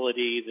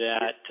facility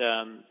that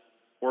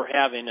we're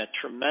having a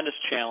tremendous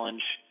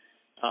challenge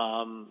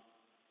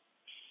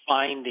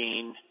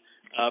finding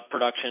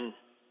production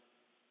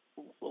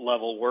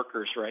level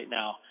workers right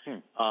now.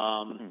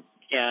 And,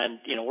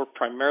 we're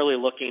primarily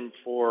looking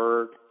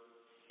for,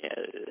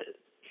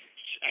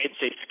 I'd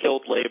say,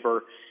 skilled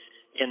labor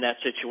in that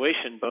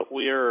situation, but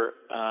we're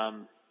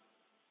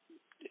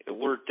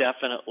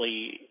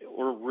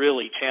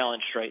really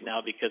challenged right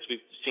now because we've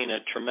seen a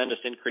tremendous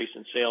increase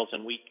in sales,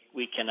 and we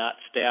cannot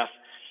staff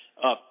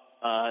up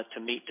to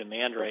meet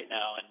demand right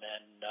now. And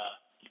then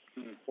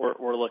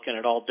we're looking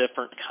at all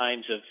different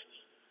kinds of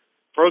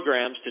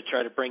programs to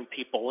try to bring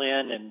people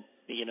in, and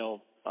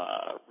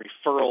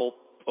referral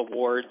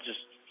awards just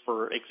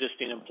for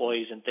existing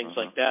employees and things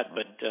like that.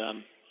 But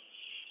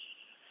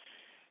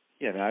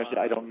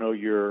I don't know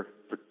your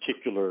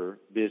particular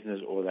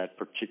business or that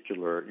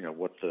particular,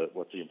 what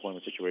the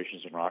employment situation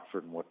is in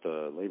Rockford and what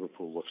the labor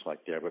pool looks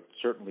like there. But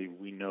certainly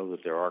we know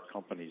that there are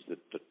companies that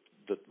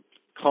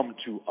come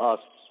to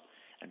us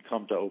and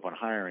come to open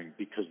hiring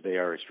because they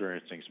are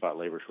experiencing spot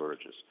labor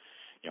shortages.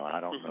 And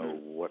I don't know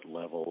what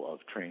level of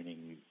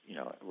training,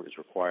 is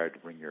required to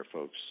bring your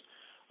folks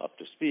up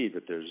to speed,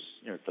 but there's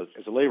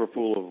a labor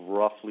pool of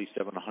roughly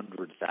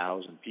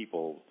 700,000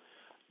 people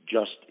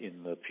just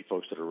in the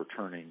folks that are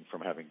returning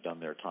from having done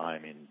their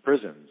time in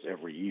prisons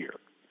every year.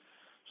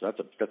 So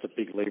that's a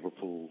big labor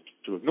pool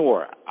to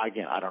ignore.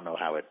 Again, I don't know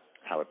how it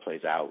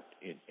plays out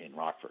in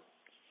Rockford.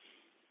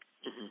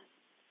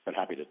 But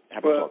happy to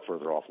talk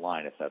further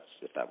offline if that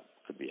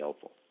could be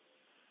helpful.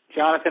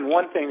 Jonathan,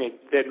 one thing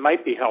that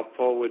might be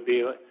helpful would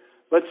be,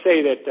 let's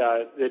say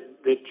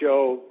that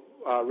Joe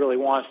really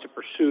wants to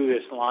pursue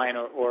this line,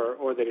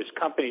 or that his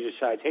company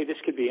decides, hey, this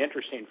could be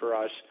interesting for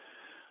us.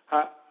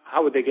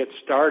 How would they get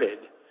started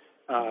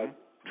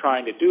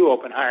trying to do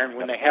open hiring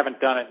when they haven't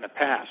done it in the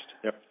past?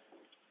 Yep.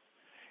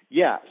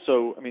 Yeah,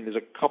 so, there's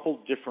a couple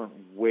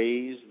different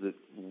ways that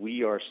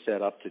we are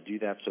set up to do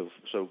that.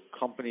 So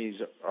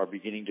companies are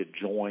beginning to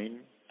join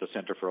the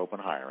Center for Open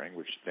Hiring,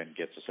 which then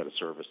gets a set of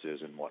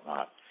services and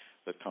whatnot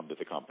that come to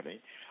the company.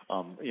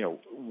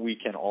 We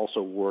can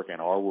also work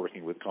and are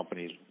working with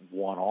companies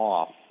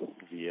one-off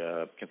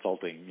via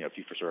consulting,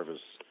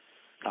 fee-for-service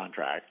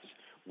contracts.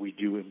 We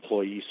do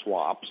employee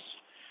swaps.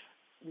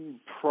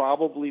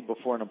 Probably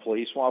before an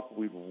employee swap,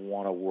 we'd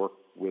want to work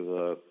with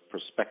a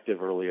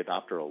prospective early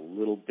adopter a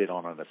little bit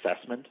on an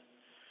assessment,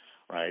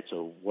 right?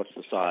 So what's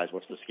the size,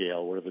 what's the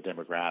scale, what are the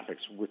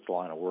demographics, what's the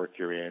line of work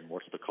you're in,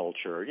 what's the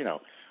culture?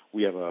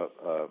 We have a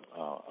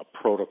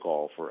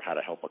protocol for how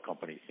to help a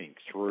company think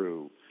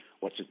through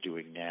what's it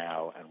doing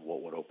now and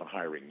what would open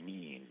hiring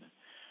mean.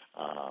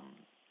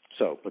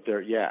 But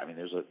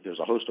there's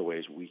a host of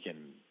ways we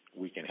can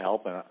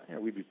help,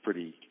 and we'd be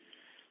pretty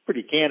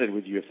candid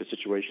with you if the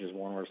situation is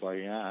one where it's like,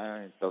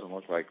 it doesn't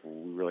look like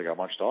we really got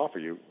much to offer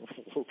you.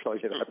 We'll tell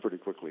you that pretty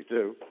quickly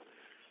too.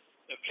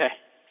 Okay.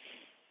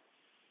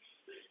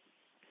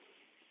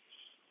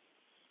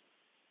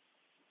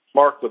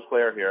 Mark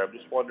LeClaire here. I'm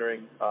just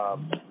wondering,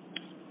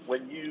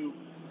 when you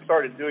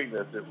started doing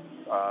this,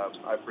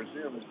 I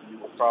presume you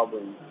were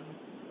probably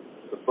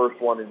the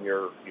first one in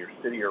your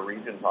city or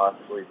region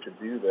possibly to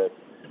do this.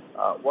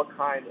 What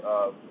kind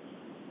of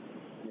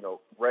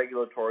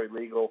regulatory,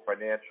 legal,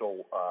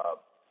 financial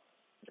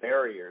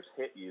barriers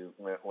hit you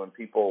when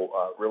people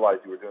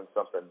realized you were doing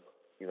something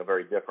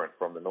very different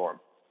from the norm?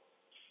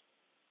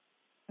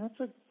 That's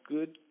a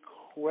good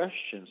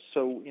question.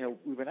 So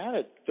we've been at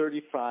it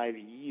 35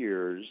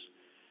 years.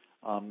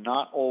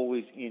 Not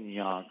always in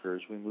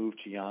Yonkers. We moved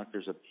to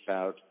Yonkers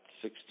about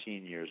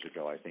 16 years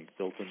ago, I think.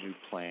 Built a new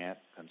plant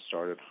and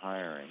started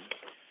hiring.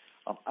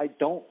 I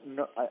don't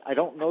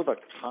know the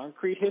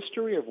concrete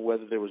history of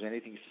whether there was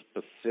anything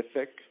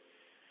specific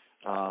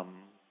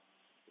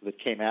that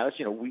came at us.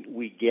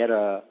 We get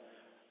on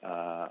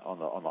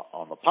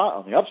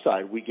the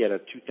upside, we get a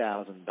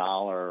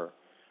 $2,000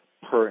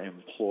 per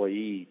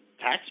employee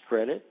tax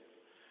credit.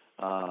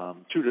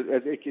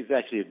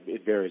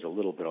 It varies a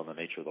little bit on the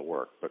nature of the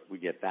work, but we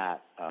get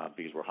that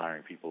because we're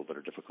hiring people that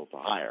are difficult to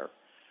hire.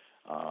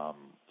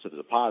 So there's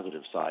a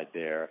positive side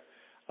there.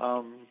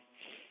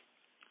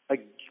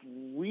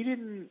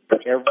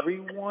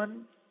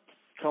 Everyone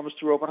comes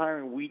through open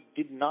hiring, we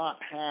did not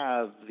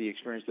have the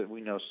experience that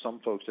we know some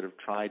folks that have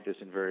tried this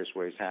in various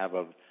ways have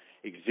of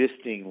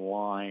existing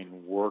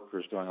line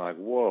workers going like,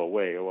 whoa,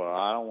 wait, well,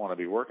 I don't want to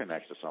be working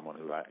next to someone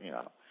who,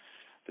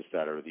 this,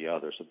 that, or the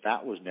other. So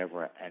that was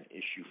never an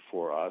issue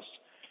for us.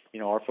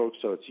 Our folks,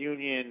 so it's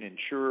union,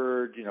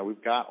 insured,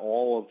 we've got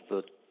all of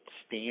the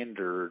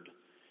standard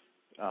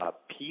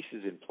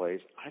pieces in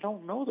place. I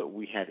don't know that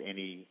we had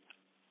any.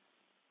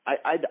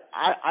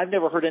 I've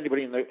never heard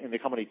anybody in the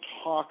company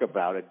talk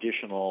about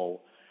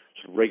additional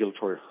sort of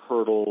regulatory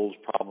hurdles,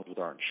 problems with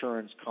our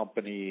insurance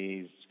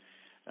companies,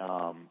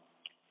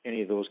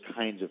 any of those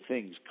kinds of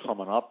things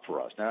coming up for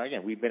us. Now,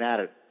 again, we've been at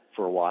it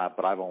for a while,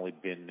 but I've only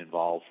been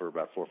involved for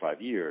about 4 or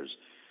 5 years.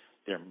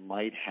 There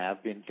might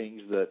have been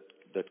things that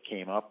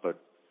came up, but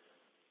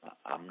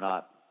I'm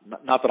not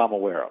that I'm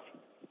aware of.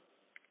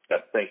 Yeah,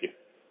 thank you.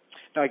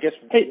 Now, I guess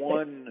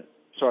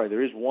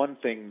there is one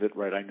thing that,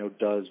 I know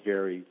does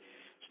vary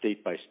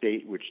state by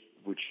state, which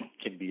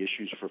can be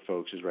issues for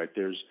folks, is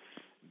there's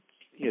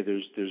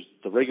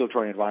the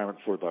regulatory environment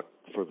for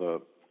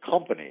the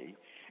company,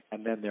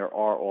 and then there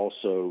are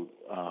also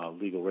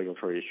legal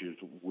regulatory issues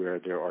where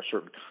there are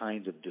certain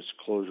kinds of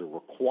disclosure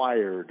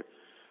required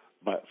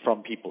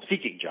from people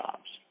seeking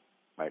jobs,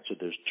 right? So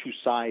there's two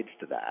sides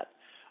to that.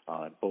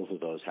 Both of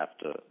those have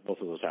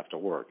to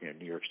work.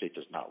 New York State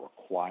does not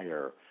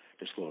require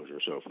disclosure,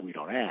 so if we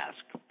don't ask,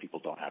 people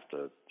don't have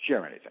to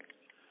share anything.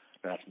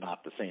 That's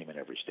not the same in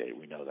every state.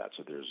 We know that.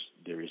 So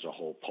there is a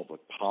whole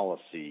public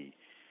policy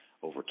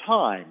over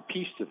time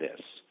piece to this,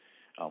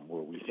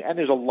 and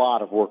there's a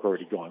lot of work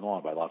already going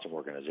on by lots of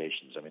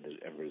organizations. I mean,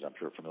 everybody's, I'm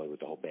sure, familiar with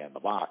the whole ban the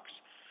box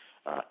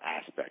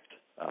aspect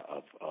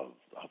of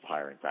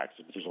hiring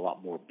practices. But there's a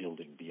lot more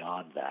building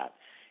beyond that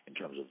in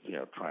terms of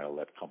trying to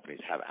let companies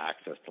have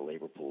access to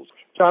labor pools.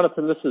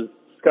 Jonathan, this is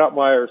Scott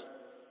Myers.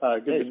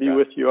 Good to be Scott.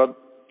 with you.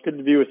 Good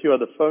to be with you on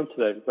the phone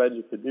today. I'm glad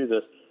you could do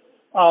this.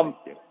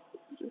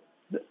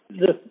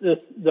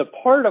 The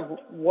part of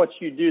what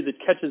you do that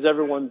catches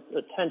everyone's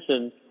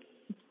attention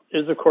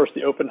is, of course,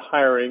 the open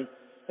hiring,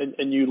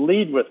 and you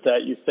lead with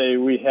that. You say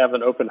we have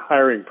an open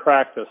hiring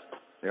practice.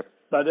 Yep.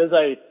 But as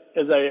I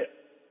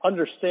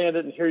understand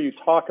it and hear you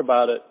talk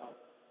about it,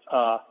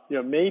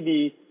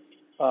 maybe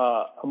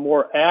a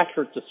more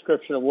accurate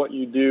description of what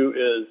you do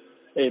is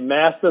a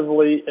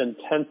massively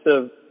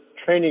intensive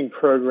training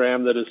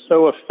program that is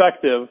so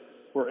effective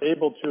we're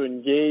able to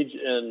engage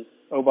in,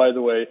 oh, by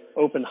the way,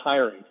 open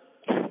hiring.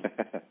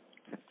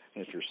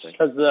 Interesting.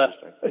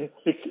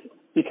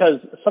 Because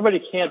somebody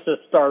can't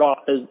just start off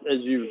as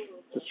you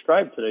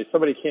described today.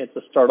 Somebody can't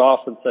just start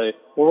off and say,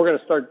 "Well, we're going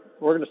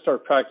to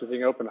start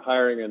practicing open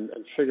hiring and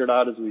figure it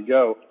out as we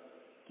go."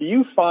 Do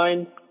you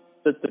find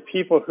that the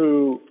people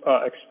who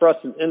express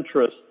an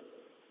interest,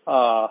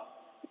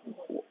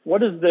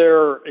 what is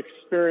their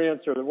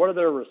experience or what are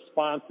their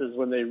responses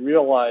when they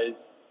realize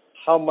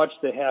how much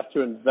they have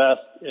to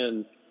invest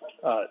in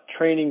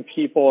training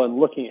people and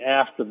looking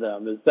after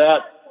them? Is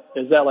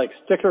that like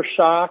sticker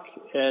shock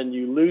and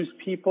you lose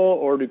people,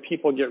 or do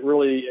people get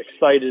really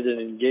excited and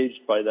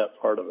engaged by that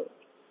part of it?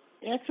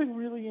 That's a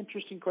really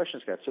interesting question,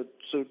 Scott.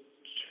 So a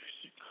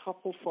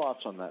couple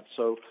thoughts on that.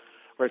 So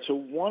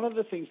one of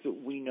the things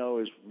that we know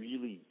is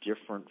really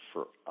different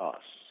for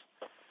us,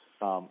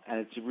 and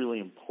it's really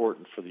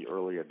important for the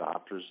early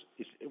adopters,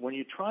 is when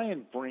you try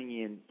and bring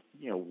in,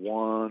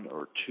 one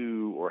or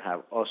two, or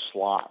have a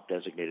slot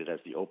designated as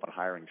the open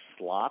hiring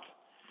slot,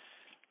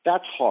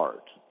 that's hard,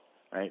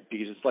 right?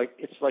 Because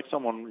it's like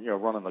someone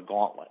running the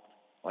gauntlet.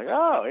 Like,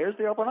 oh, here's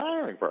the open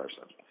hiring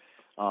person.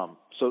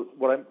 So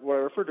what I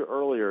referred to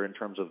earlier in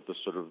terms of the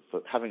sort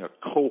of having a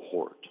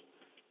cohort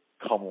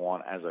come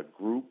on as a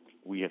group,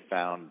 we have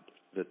found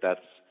it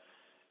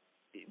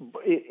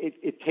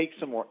takes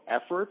some more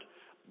effort,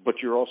 but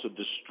you're also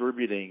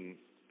distributing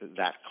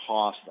that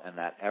cost and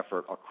that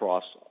effort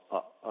across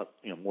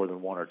more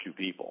than one or two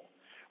people,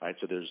 right?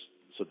 So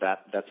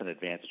that's an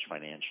advantage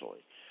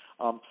financially.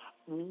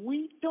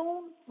 We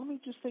don't. Let me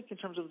just think in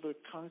terms of the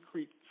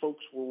concrete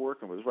folks we're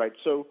working with, right?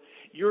 So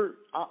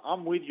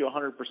I'm with you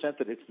 100%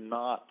 that it's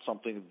not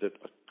something that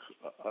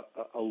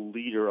a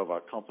leader of a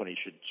company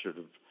should sort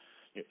of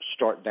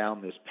start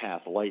down this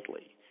path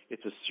lightly.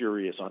 It's a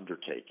serious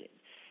undertaking.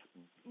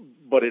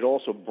 But it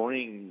also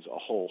brings a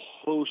whole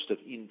host of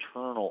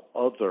internal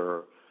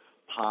other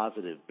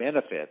positive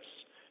benefits,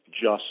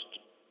 just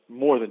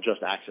more than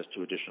just access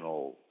to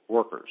additional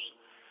workers.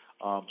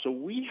 So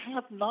we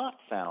have not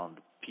found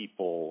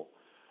people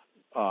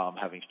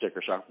having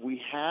sticker shock.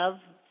 We have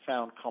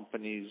found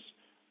companies,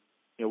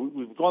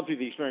 we've gone through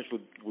the experience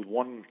with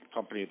one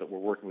company that we're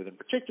working with in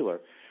particular,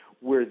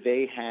 where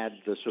they had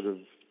the sort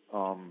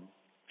of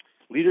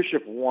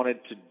leadership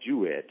wanted to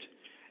do it,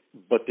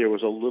 but there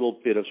was a little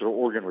bit of sort of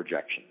organ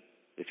rejection,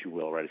 if you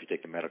will, right? If you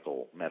take the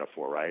medical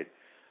metaphor, right?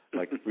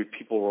 Like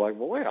people were like,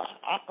 well, wait,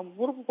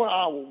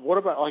 what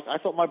about, like, I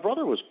thought my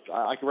brother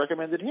I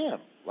recommended him.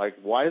 Like,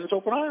 why is this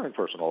open hiring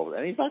person all over?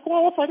 And he's not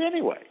qualified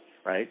anyway,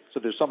 right? So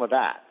there's some of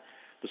that.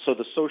 So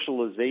the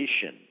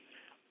socialization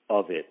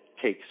of it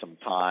takes some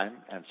time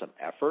and some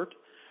effort.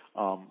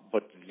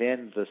 But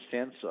then the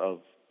sense of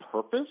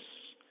purpose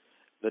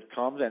that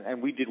comes,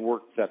 and we did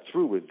work that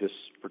through with this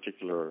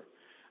particular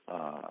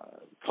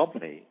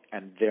company,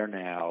 and they're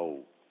now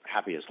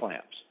happy as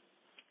clams.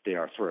 They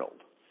are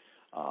thrilled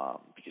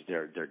because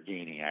they're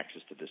gaining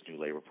access to this new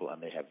labor pool,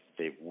 and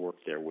they've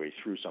worked their way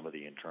through some of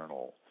the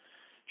internal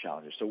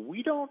challenges. So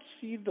we don't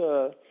see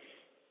the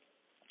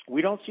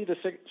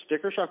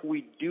sticker shock.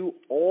 We do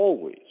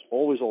always.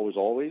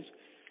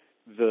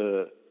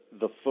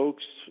 The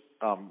folks,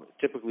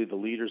 typically the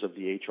leaders of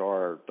the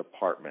HR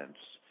departments,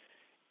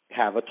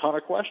 have a ton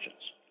of questions.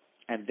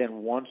 And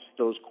then once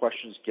those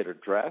questions get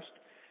addressed,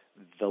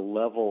 the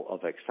level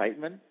of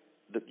excitement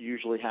that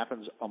usually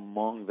happens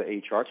among the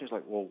HR teams,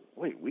 like, well,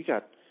 wait,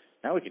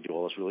 now we can do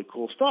all this really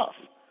cool stuff.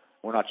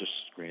 We're not just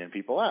screening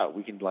people out.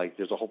 We can,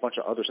 there's a whole bunch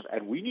of other stuff,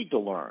 and we need to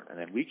learn, and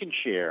then we can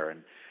share.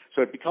 And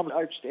so it becomes,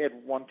 I'll just add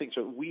one thing.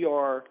 So we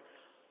are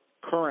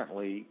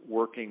currently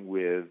working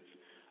with,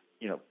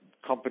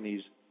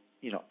 companies,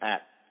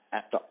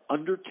 at the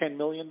under $10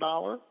 million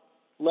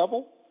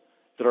level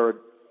that are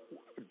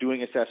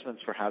doing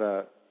assessments for how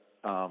to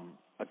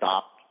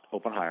adopt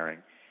open hiring,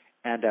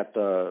 and at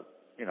the,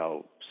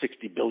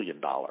 $60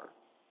 billion,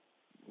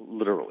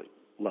 literally,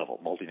 level,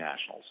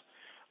 multinationals,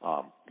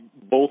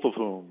 both of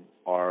whom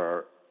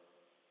are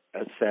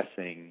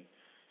assessing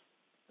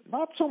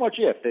not so much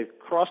if. They've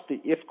crossed the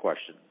if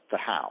question, the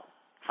how.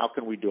 How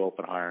can we do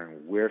open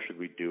hiring? Where should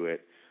we do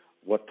it?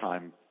 What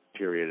time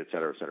period, et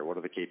cetera, et cetera. What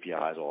are the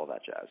KPIs, all of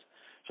that jazz.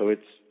 So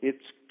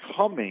it's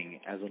coming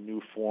as a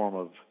new form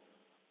of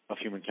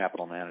human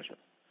capital management.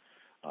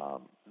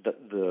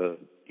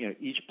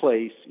 Each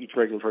place, each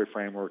regulatory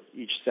framework,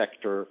 each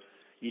sector,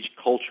 each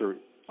culture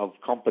of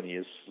company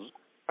is.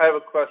 I have a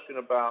question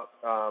about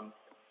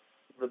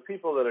the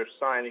people that are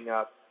signing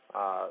up,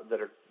 that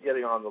are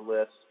getting on the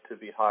list to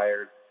be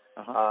hired.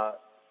 Uh-huh.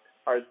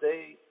 Are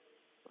they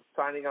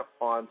signing up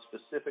on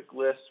specific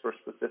lists for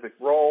specific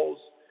roles,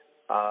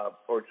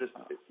 or just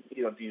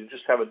do you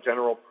just have a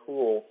general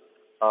pool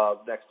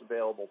of next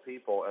available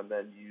people, and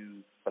then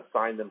you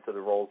assign them to the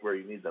roles where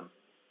you need them?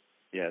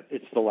 Yeah,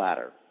 it's the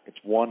latter. It's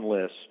one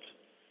list,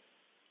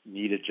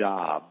 need a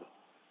job,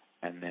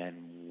 and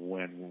then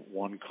when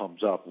one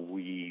comes up,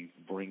 we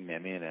bring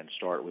them in and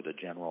start with a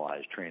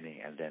generalized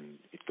training, and then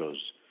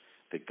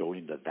they go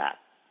into that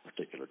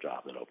particular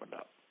job that opened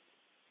up.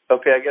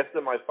 Okay, I guess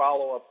then my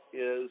follow-up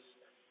is,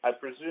 I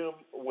presume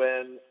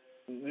when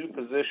new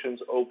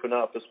positions open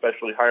up,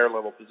 especially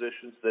higher-level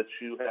positions, that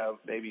you have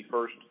maybe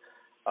first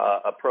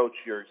approach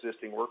your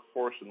existing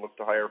workforce and look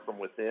to hire from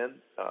within,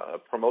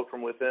 promote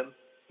from within?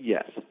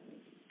 Yes.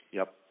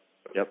 Yep.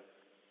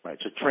 Right.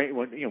 So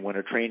when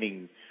a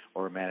training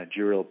or a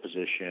managerial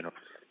position.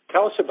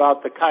 Tell us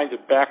about the kinds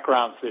of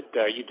backgrounds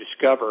that you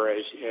discover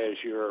as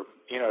you're,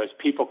 as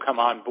people come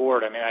on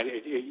board. I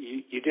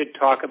mean, you did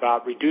talk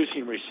about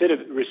reducing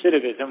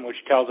recidivism, which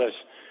tells us,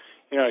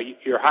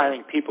 you're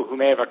hiring people who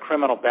may have a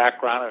criminal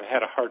background and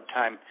have had a hard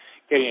time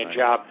getting a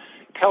job.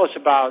 Tell us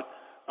about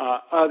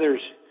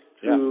others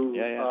who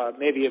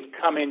maybe have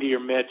come into your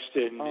midst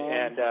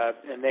and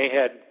they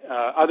had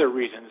other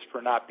reasons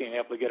for not being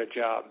able to get a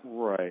job.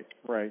 Right.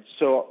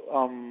 So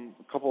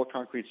a couple of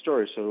concrete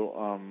stories.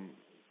 So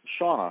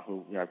Shauna,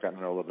 who I've gotten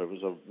to know a little bit,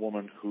 was a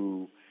woman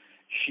who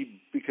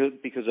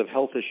because of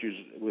health issues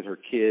with her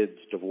kids,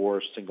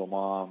 divorce, single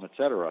mom,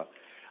 etc.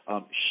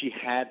 She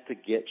had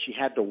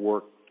to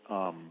work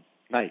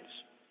nights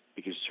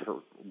because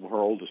her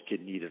oldest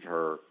kid needed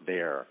her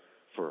there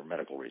for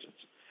medical reasons.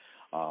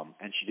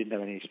 And she didn't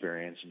have any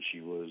experience, and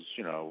she was,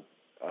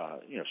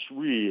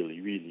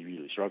 really, really,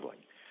 really struggling.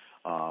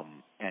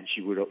 And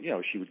she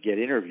would get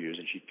interviews,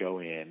 and she'd go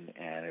in,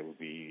 and it would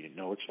be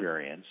no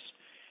experience,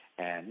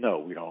 and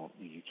no,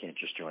 you can't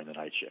just join the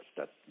night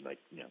shift.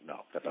 No,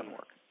 that doesn't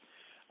work.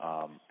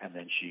 And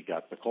then she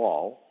got the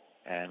call,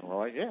 and we're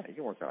like, yeah, you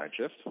can work the night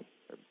shift.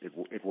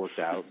 It worked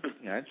out.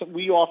 And so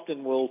we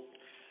often will.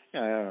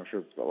 I'm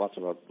sure lots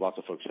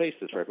of folks face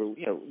this, right? But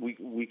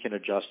we can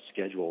adjust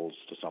schedules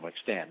to some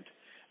extent,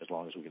 as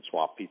long as we can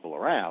swap people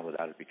around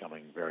without it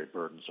becoming very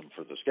burdensome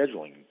for the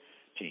scheduling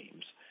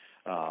teams.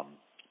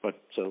 But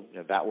so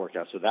that worked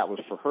out. So that was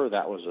for her.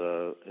 It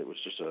was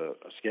just a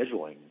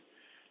scheduling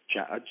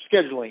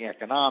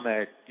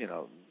economic,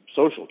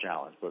 social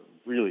challenge, but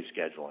really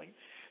scheduling.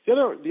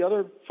 The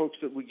other folks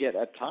that we get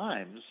at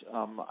times,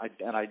 I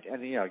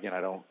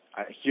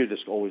hear this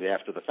always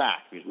after the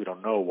fact because we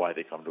don't know why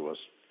they come to us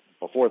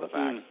before the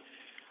fact,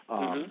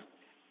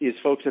 is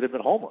folks that have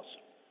been homeless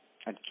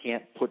and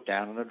can't put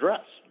down an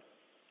address.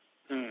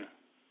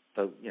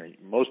 So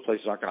most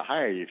places aren't going to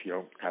hire you if you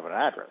don't have an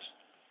address.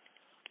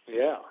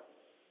 Yeah.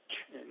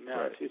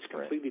 No, it's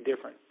completely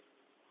different.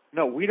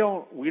 No, we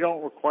don't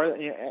require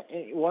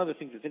that. One of the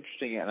things that's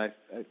interesting, and I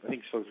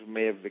think folks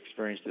may have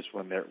experienced this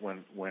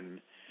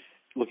when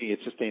looking at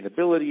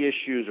sustainability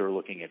issues or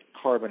looking at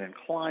carbon and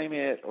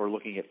climate or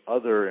looking at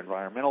other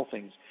environmental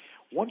things,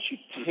 once you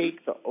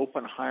take the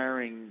open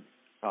hiring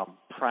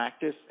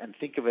practice and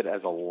think of it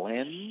as a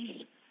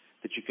lens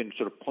that you can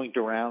sort of point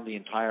around the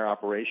entire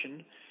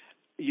operation,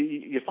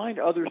 you find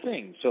other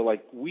things. So,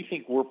 like, we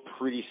think we're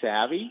pretty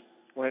savvy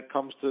when it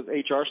comes to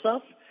HR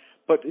stuff,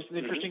 but it's an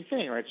interesting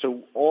thing, right?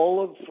 So,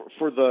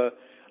 for the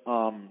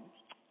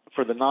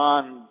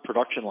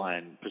non-production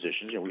line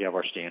positions, we have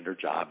our standard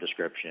job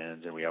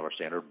descriptions and we have our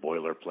standard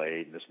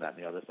boilerplate and this and that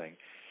and the other thing.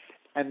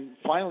 And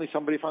finally,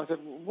 somebody said,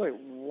 "Wait,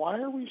 why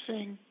are we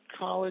saying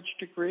college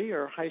degree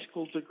or high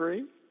school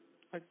degree?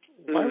 Like,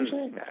 why are we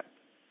saying that?"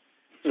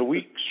 So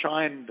we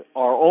shined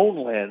our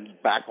own lens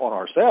back on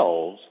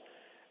ourselves,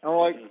 and we're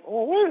like,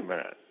 "Oh, wait a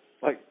minute!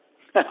 Like,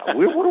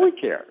 what do we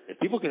care? If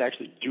people can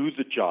actually do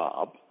the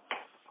job,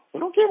 we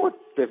don't care what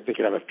they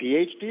could have a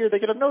PhD or they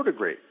could have no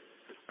degree,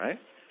 right?"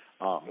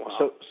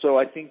 Wow. So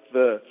I think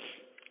the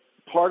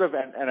part of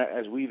and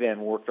as we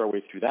then worked our way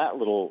through that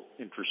little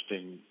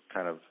interesting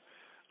kind of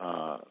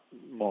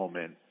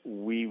moment,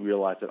 we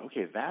realized that,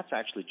 okay, that's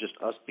actually just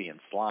us being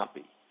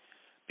sloppy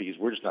because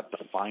we're just not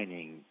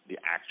defining the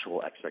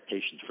actual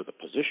expectations for the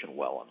position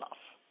well enough.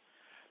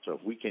 So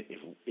if we can,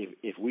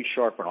 if we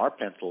sharpen our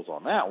pencils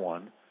on that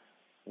one,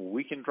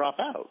 we can drop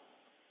out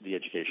the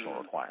educational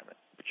requirement.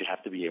 But you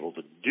have to be able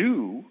to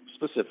do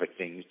specific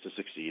things to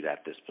succeed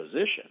at this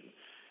position,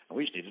 and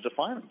we just need to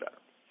define them better.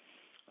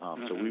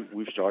 So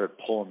we've started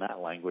pulling that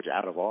language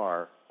out of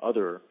our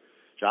other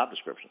job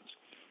descriptions.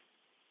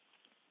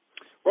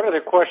 What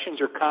other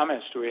questions or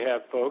comments do we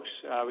have, folks?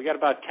 We got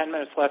about 10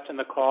 minutes left in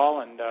the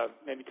call, and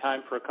maybe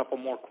time for a couple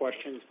more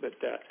questions. But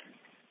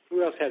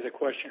who else has a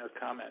question or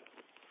comment?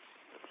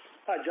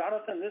 Hi,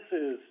 Jonathan. This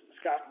is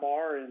Scott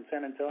Barr in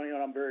San Antonio,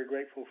 and I'm very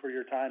grateful for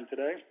your time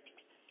today.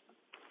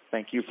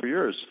 Thank you for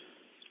yours.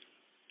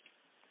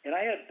 And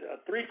I had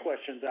 3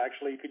 questions,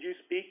 actually. Could you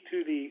speak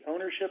to the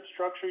ownership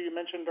structure you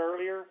mentioned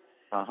earlier?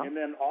 And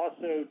then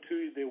also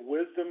to the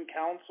Wisdom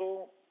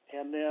Council?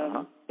 And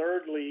then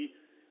thirdly,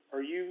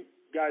 are you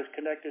guys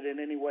connected in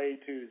any way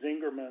to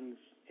Zingerman's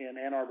in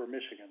Ann Arbor,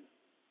 Michigan?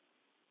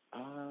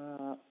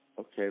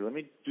 Okay, let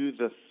me do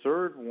the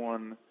third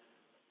one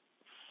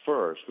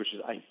first, which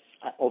is,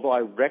 although I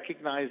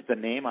recognize the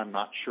name, I'm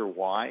not sure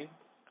why,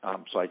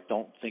 so I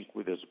don't think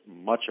there's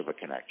much of a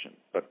connection,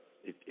 but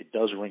it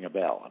does ring a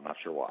bell. I'm not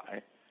sure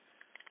why.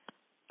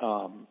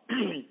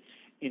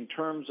 In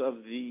terms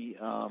of the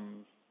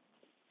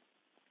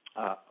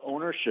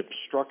ownership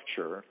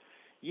structure,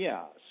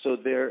 yeah, so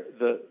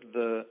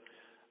the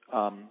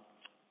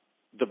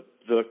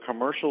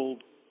commercial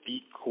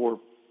B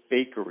Corp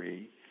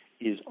bakery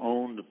is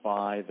owned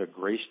by the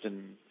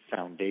Grayston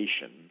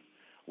Foundation,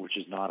 which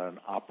is not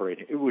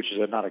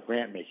not a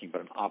grant making,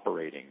 but an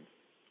operating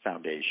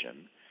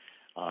foundation.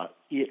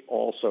 It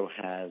also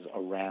has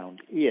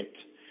around it,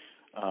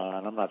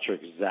 and I'm not sure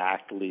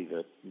exactly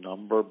the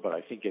number, but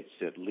I think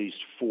it's at least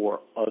 4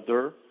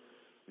 other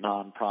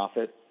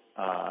nonprofit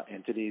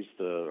entities: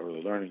 the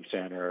Early Learning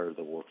Center,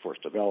 the Workforce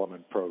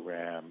Development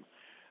Program,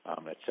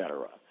 et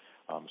cetera.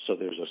 So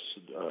there's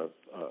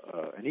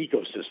an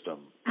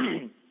ecosystem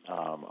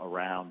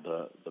around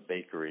the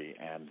bakery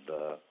and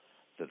the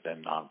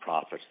then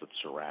nonprofits that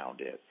surround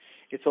it.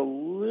 It's a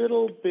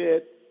little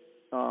bit,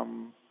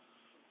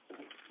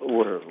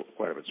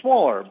 quite a bit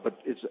smaller, but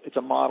it's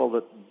a model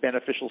that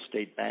Beneficial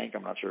State Bank.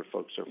 I'm not sure if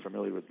folks are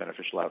familiar with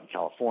Beneficial out in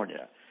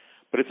California,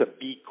 but it's a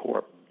B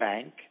Corp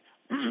bank.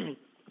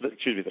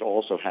 That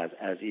also has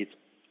as its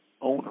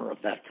owner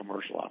of that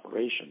commercial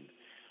operation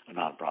a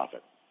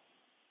nonprofit.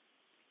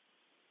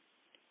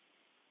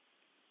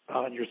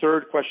 And your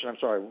third question, I'm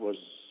sorry, was...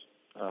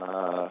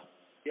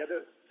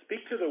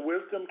 speak to the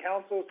Wisdom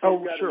Council. So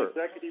you've got sure. an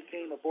executive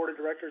team, a board of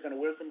directors, and a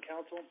Wisdom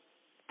Council?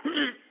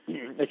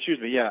 Excuse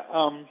me, yeah.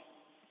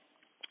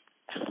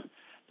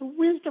 The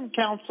Wisdom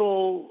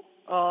Council...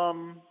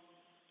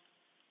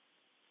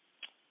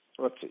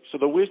 let's see. So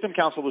the Wisdom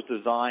Council was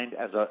designed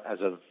as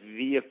a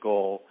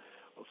vehicle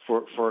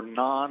for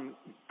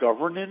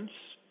non-governance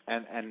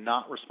and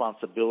not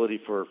responsibility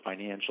for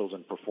financials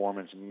and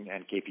performance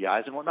and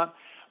KPIs and whatnot,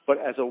 but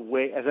as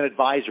an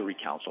advisory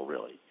council,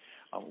 really,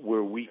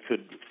 where we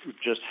could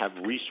just have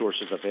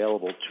resources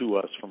available to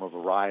us from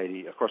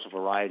across a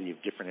variety of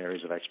different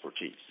areas of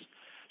expertise.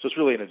 So it's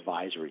really an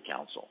advisory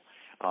council.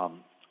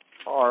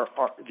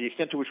 The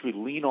extent to which we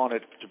lean on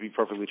it, to be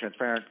perfectly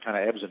transparent, kind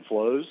of ebbs and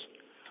flows.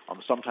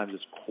 Sometimes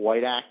it's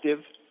quite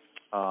active.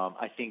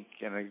 I think,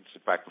 and it's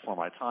back before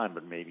my time,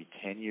 but maybe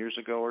 10 years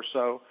ago or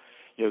so,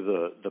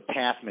 the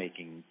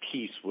path-making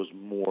piece was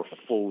more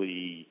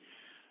fully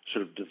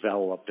sort of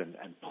developed and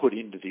put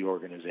into the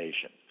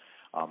organization.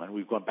 And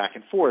we've gone back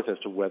and forth as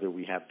to whether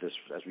we have this,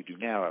 as we do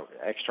now,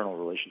 external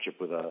relationship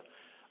with a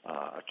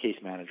case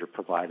manager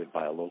provided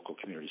by a local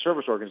community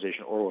service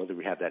organization, or whether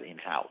we have that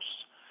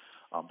in-house.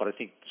 But I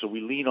think, so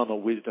we lean on the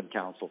Wisdom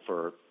Council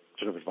for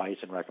sort of advice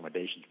and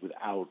recommendations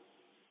without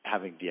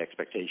having the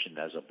expectation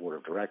as a board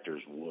of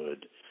directors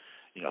would,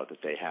 that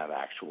they have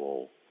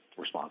actual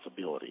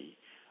responsibility.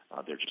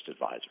 They're just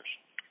advisors.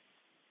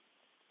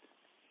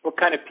 What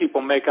kind of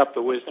people make up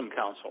the Wisdom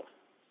Council?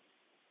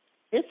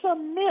 It's a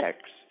mix.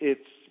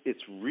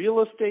 It's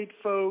real estate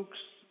folks.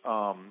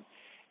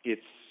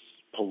 It's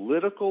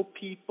political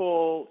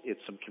people,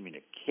 it's some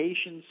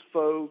communications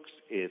folks,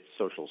 it's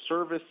social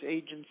service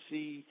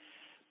agency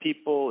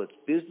people, it's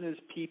business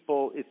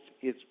people.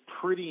 It's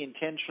pretty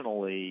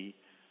intentionally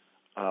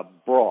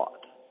broad.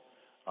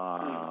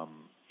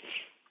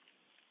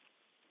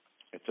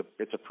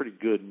 It's a pretty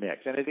good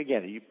mix, and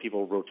again,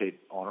 people rotate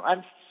on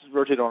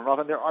and off,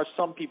 and there are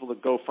some people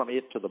that go from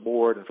it to the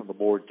board and from the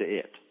board to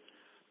it,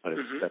 but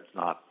that's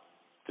not.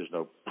 There's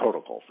no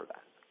protocol for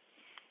that.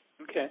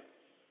 Okay,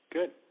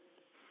 good.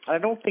 I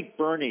don't think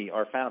Bernie,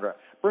 our founder,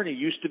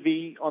 used to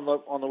be on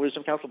the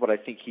Wisdom Council, but I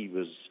think he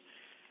was.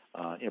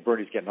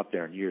 Bernie's getting up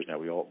there in years now.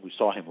 We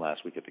saw him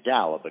last week at the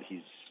gala, but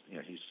he's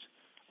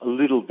a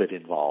little bit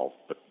involved,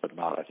 but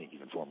not, I think,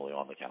 even formally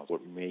on the council.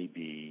 It may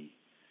be,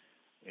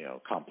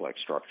 complex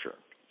structure.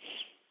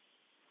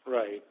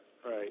 Right.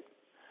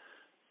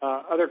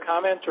 Other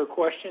comments or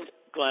questions?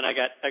 Glenn, I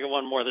got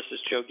one more. This is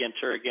Joe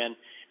Ginter again.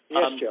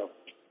 Yes, Joe.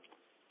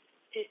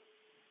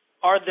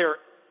 Are there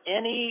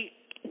any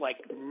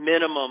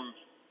minimum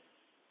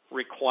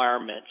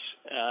requirements?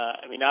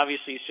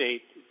 Obviously,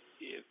 say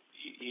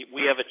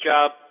we have a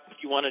job.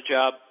 You want a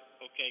job?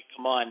 Okay,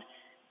 come on.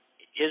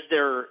 Is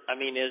there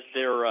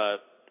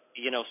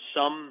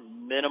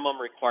some minimum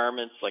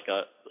requirements like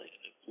a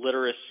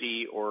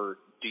literacy, or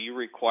do you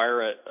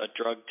require a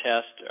drug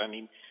test?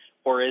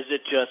 Or is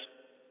it just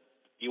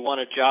you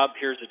want a job?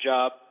 Here's a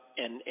job,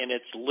 and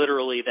it's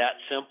literally that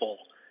simple.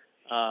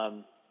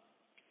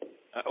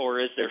 Or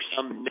is there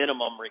some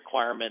minimum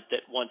requirement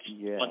that once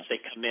they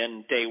come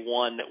in day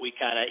one that we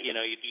kind of you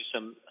do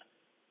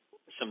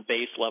some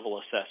base level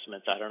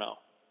assessments? I don't know.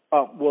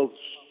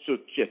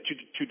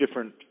 Two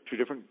different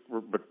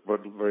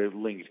but very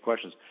linked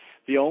questions.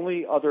 The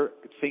only other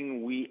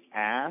thing we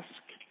ask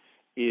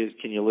is,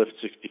 can you lift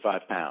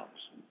 65 pounds?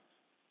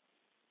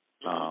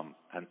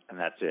 And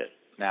that's it.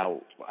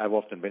 Now, I've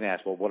often been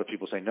asked, well, what if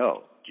people say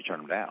no? Do you turn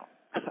them down?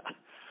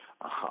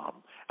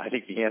 I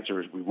think the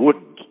answer is we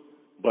wouldn't,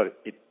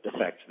 but it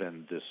affects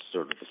then this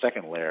sort of the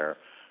second layer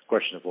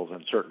question of, well,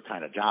 then certain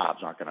kind of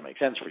jobs aren't going to make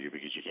sense for you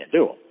because you can't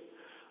do them.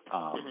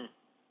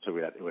 So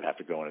it would have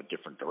to go in a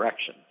different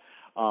direction.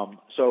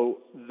 So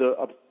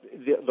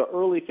the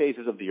early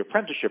phases of the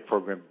apprenticeship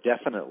program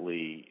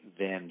definitely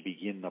then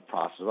begin the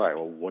process. All right,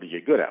 well, what are you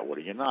good at? What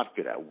are you not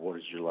good at? What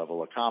is your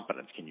level of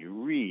competence? Can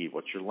you read?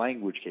 What's your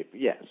language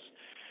capability? Yes.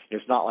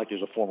 It's not like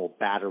there's a formal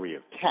battery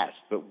of tests,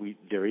 but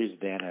there is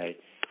then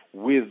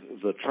with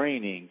the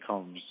training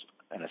comes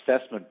an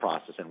assessment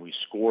process, and we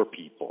score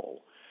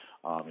people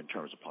in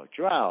terms of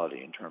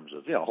punctuality, in terms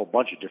of a whole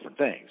bunch of different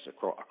things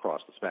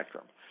across the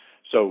spectrum.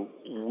 So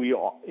we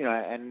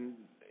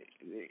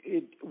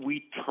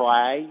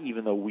try,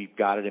 even though we've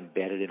got it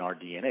embedded in our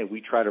DNA,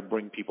 we try to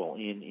bring people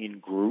in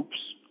groups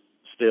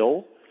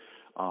still,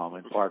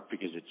 in part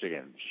because it's,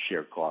 again,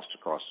 shared costs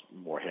across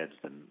more heads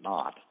than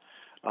not.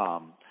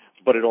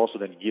 But it also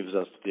then gives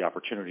us the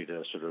opportunity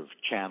to sort of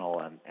channel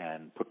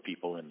and put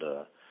people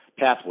into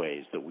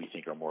pathways that we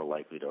think are more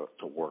likely to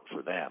work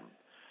for them.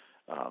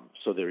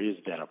 So there is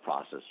then a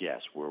process,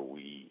 yes, where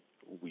we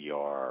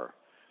are,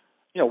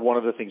 one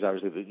of the things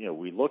obviously that,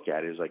 we look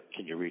at is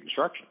can you read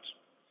instructions?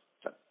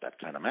 That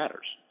kind of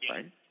matters,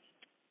 right?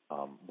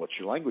 What's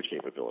your language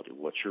capability?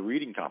 What's your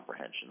reading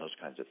comprehension? Those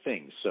kinds of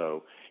things.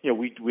 So,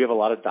 we have a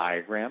lot of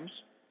diagrams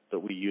that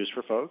we use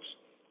for folks.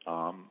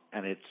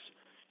 And it's,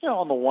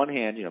 on the one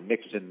hand,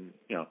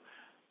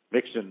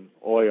 mixing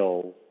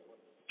oil,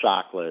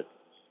 chocolate,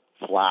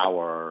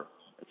 flour,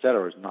 et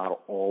cetera, is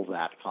not all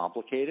that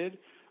complicated.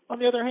 On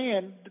the other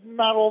hand,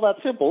 not all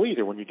that simple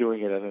either when you're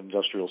doing it at an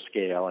industrial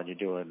scale and you're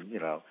doing,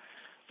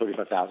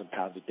 35,000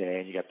 pounds a day,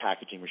 and you got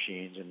packaging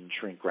machines and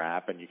shrink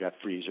wrap, and you got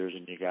freezers,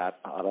 and you got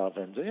hot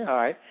ovens, all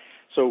right.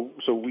 So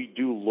we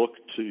do look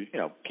to,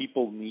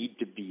 people need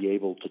to be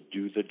able to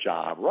do the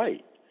job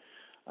right.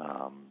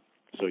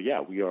 So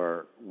yeah, we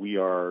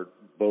are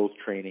both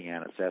training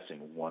and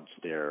assessing once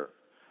they're,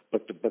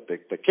 but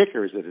the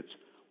kicker is that it's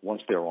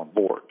once they're on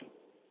board.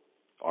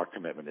 Our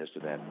commitment is to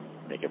then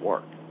make it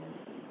work,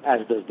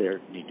 as does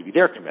need to be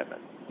their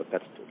commitment. But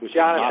that's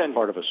not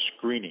part of a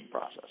screening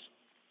process.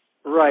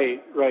 Right.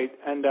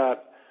 And,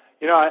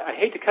 I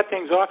hate to cut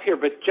things off here,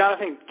 but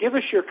Jonathan, give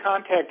us your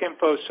contact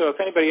info so if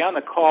anybody on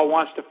the call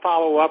wants to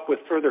follow up with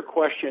further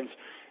questions,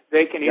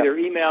 they can either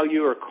email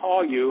you or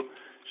call you.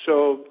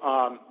 So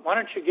why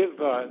don't you give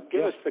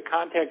us the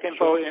contact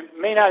info? Sure. It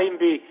may not even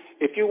be,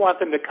 if you want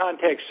them to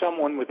contact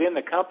someone within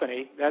the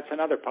company, that's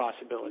another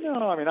possibility.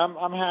 No,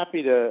 I'm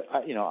happy to,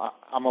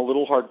 I'm a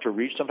little hard to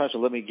reach sometimes, so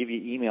let me give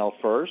you email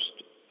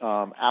first.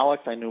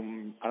 Alex, I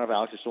don't know if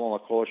Alex is still on the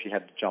call. She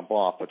had to jump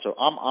off, but so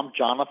I'm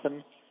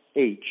Jonathan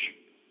H.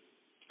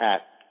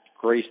 at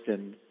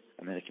Grayston,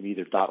 and then it can be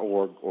either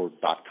 .org or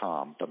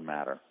 .com, doesn't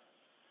matter.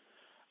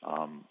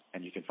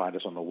 And you can find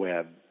us on the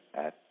web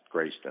at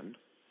Grayston.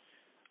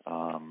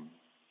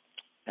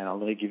 And I'm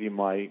going to give you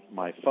my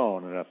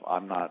phone, and if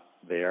I'm not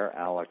there,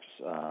 Alex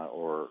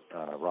or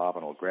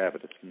Robin will grab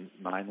it. It's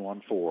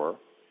 914-376-3900.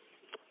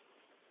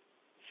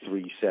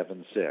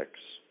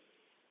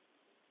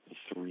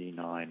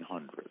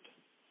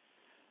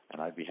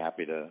 I'd be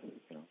happy to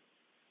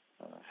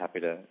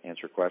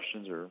answer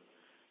questions or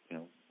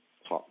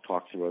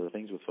talk through other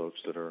things with folks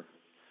that are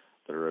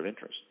of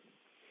interest.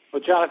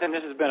 Well, Jonathan,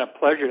 this has been a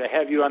pleasure to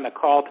have you on the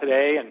call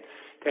today and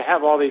to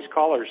have all these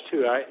callers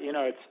too.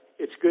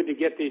 It's good to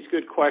get these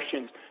good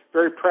questions,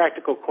 very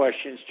practical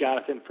questions,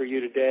 Jonathan, for you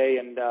today,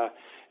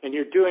 and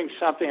you're doing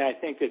something I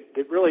think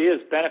that really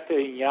is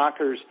benefiting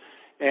Yonkers.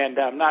 And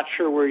I'm not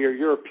sure where your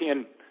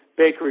European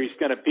bakery is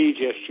going to be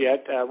just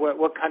yet.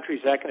 What country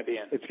is that going to be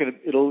in?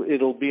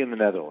 It'll be in the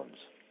Netherlands.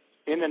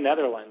 In the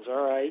Netherlands,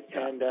 all right.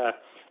 Yeah. And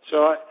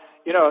so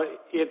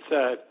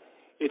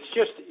it's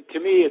just, to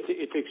me,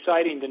 it's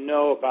exciting to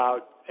know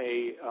about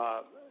a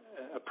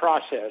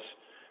process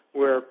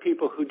where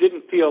people who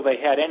didn't feel they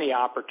had any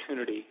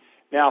opportunity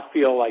now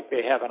feel like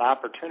they have an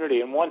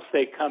opportunity. And once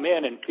they come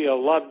in and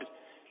feel loved,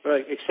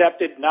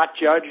 accepted, not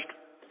judged,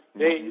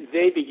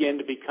 they begin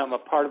to become a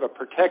part of a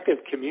protective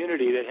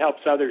community that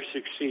helps others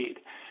succeed.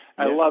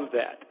 Yeah. I love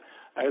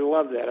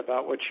that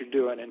about what you're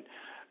doing.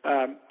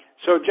 And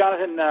so,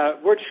 Jonathan,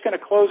 we're just going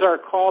to close our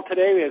call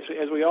today,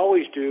 as we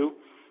always do,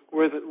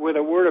 with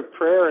a word of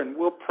prayer, and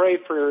we'll pray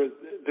for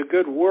the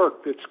good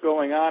work that's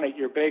going on at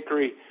your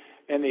bakery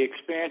and the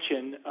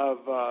expansion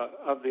of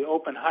the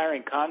open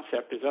hiring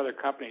concept as other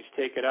companies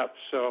take it up.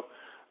 So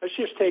let's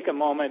just take a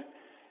moment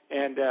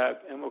and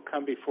we'll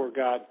come before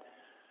God.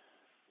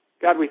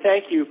 God, we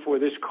thank you for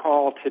this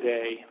call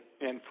today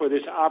and for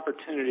this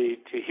opportunity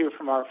to hear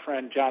from our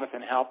friend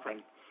Jonathan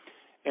Halpern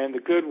and the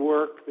good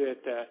work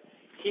that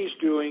he's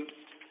doing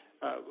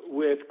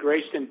with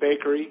Grayston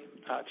Bakery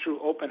through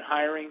open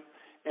hiring,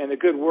 and the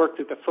good work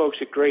that the folks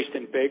at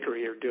Grayston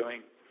Bakery are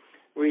doing.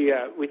 We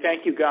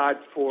thank you, God,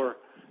 for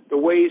the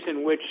ways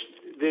in which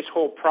this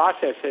whole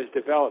process has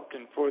developed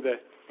and for the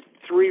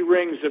 3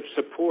 rings of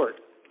support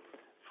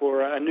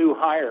for a new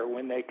hire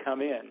when they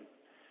come in.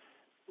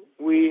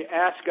 We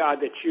ask, God,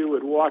 that you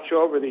would watch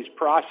over these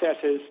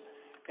processes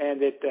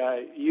and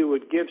that you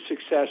would give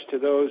success to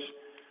those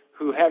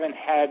who haven't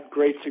had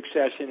great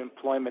success in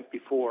employment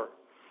before.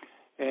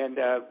 And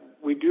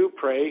we do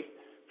pray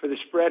for the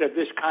spread of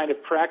this kind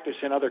of practice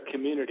in other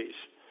communities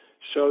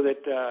so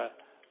that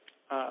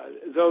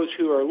those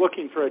who are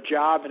looking for a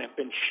job and have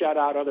been shut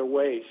out other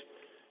ways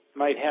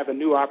might have a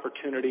new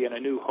opportunity and a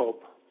new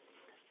hope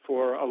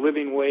for a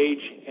living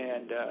wage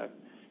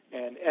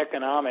and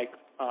economic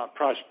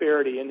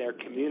prosperity in their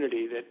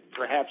community that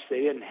perhaps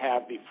they didn't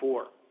have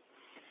before.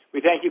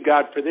 We thank you,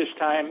 God, for this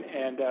time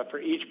and for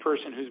each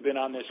person who's been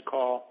on this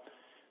call.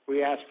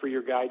 We ask for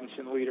your guidance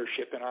and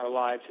leadership in our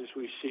lives as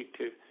we seek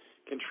to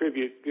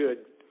contribute good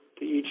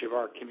to each of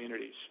our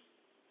communities.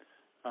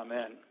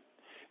 Amen.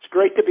 It's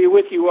great to be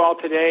with you all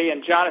today.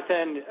 And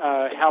Jonathan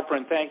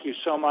Halpern, thank you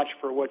so much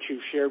for what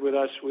you've shared with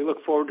us. We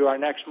look forward to our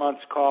next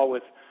month's call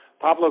with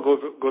Pablo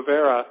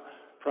Guevara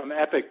from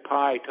Epic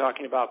Pie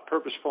talking about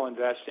purposeful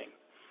investing.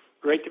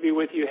 Great to be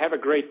with you. Have a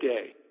great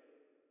day.